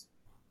iTunes.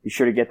 Be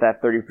sure to get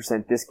that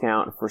 30%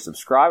 discount for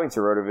subscribing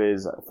to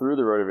RotoViz through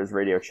the RotoViz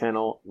Radio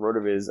channel,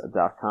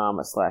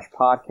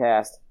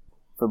 rotoviz.com/podcast.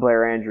 For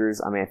Blair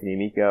Andrews, I'm Anthony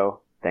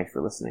Amico. Thanks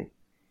for listening.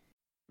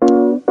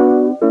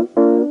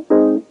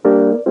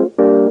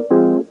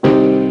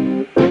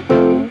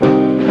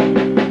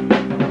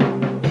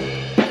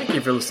 Thank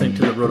you for listening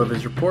to the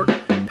RotoViz Report,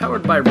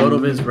 powered by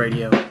RotoViz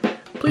Radio.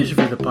 Please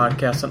review the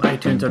podcast on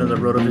iTunes under the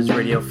RotoViz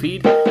Radio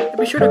feed, and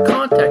be sure to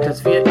contact us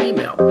via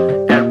email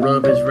at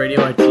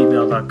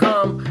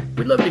rotovizradio@gmail.com.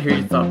 We'd love to hear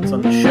your thoughts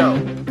on the show.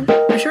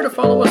 Be sure to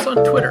follow us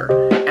on Twitter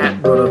at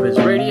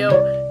RotoViz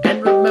Radio,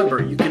 and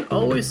remember, you can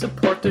always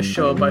support the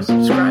show by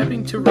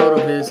subscribing to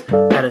RotoViz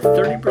at a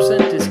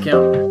 30%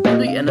 discount through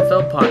the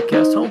NFL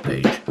Podcast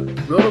homepage,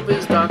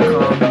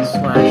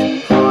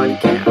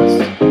 rotoviz.com/podcast.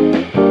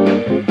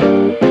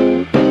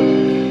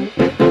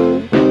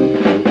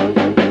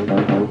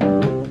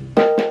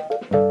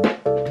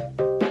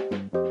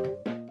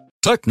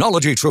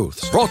 Technology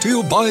Truths, brought to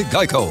you by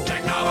Geico.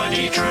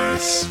 Technology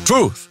Truths.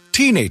 Truth.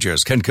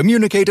 Teenagers can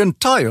communicate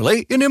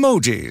entirely in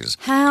emojis.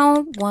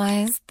 How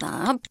was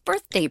the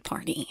birthday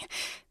party?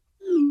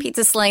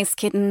 Pizza slice,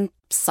 kitten,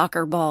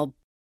 soccer ball,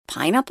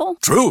 pineapple?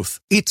 Truth.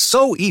 It's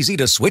so easy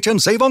to switch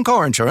and save on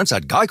car insurance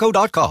at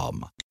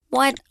Geico.com.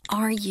 What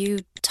are you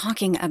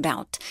talking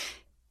about?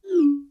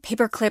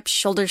 Paperclip,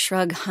 shoulder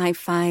shrug, high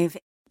five,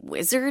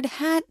 wizard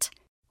hat?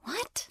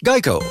 What?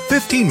 Geico.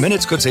 15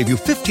 minutes could save you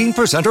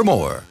 15% or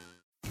more.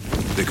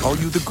 They call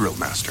you the Grill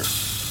Master.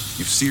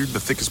 You've seared the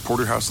thickest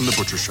porterhouse in the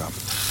butcher shop.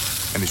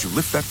 And as you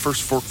lift that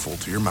first forkful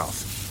to your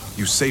mouth,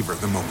 you savor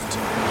the moment.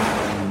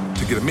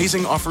 To get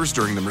amazing offers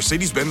during the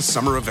Mercedes-Benz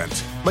summer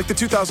event, like the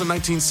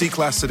 2019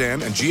 C-Class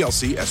sedan and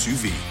GLC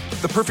SUV,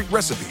 the perfect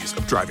recipes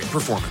of driving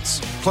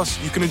performance.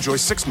 Plus, you can enjoy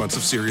 6 months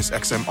of Sirius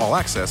XM All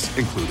Access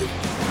included.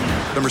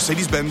 The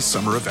Mercedes-Benz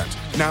summer event,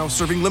 now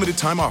serving limited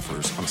time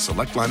offers on a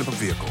select lineup of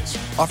vehicles.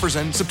 Offers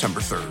end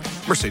September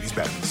 3rd.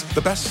 Mercedes-Benz,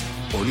 the best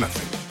or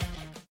nothing.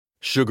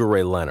 Sugar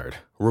Ray Leonard,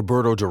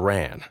 Roberto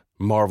Duran,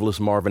 Marvelous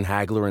Marvin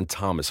Hagler, and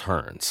Thomas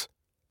Hearns.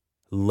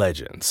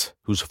 Legends,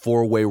 whose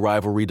four-way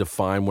rivalry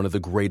defined one of the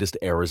greatest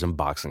eras in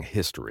boxing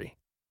history.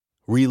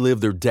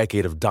 Relive their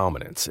decade of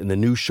dominance in the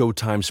new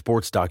Showtime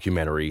sports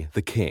documentary,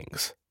 The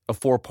Kings, a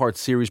 4-part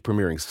series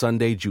premiering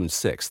Sunday, June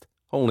 6th,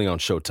 only on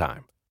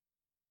Showtime.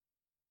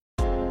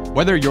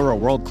 Whether you're a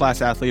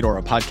world-class athlete or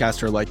a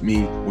podcaster like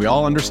me, we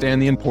all understand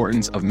the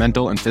importance of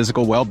mental and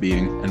physical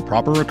well-being and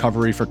proper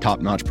recovery for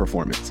top-notch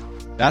performance.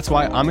 That's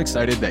why I'm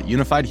excited that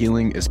Unified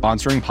Healing is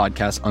sponsoring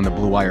podcasts on the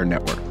Blue Wire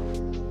Network.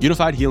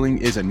 Unified Healing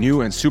is a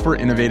new and super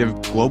innovative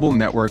global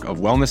network of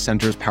wellness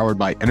centers powered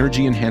by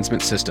Energy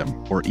Enhancement System,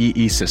 or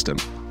EE System.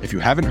 If you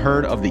haven't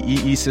heard of the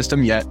EE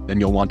System yet, then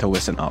you'll want to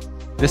listen up.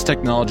 This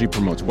technology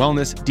promotes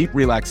wellness, deep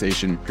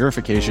relaxation,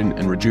 purification,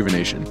 and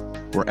rejuvenation.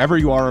 Wherever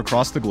you are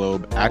across the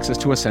globe, access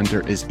to a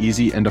center is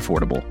easy and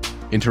affordable.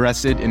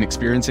 Interested in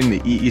experiencing the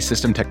EE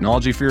System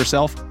technology for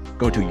yourself?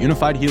 Go to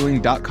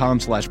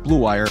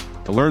unifiedhealing.com/bluewire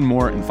to learn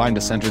more and find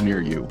a center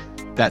near you.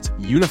 That's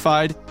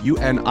unified,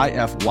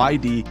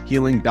 UNIFYD,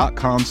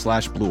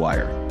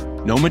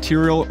 healing.com/bluewire. No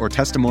material or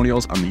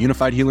testimonials on the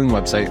Unified Healing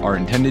website are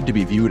intended to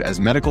be viewed as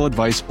medical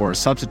advice or a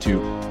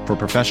substitute for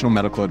professional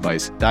medical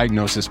advice,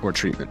 diagnosis, or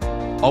treatment.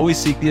 Always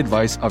seek the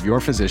advice of your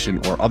physician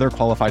or other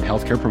qualified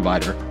healthcare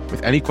provider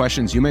with any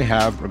questions you may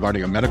have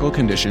regarding a medical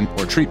condition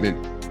or treatment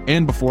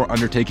and before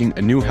undertaking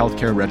a new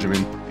healthcare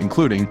regimen,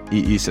 including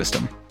EE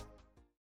System.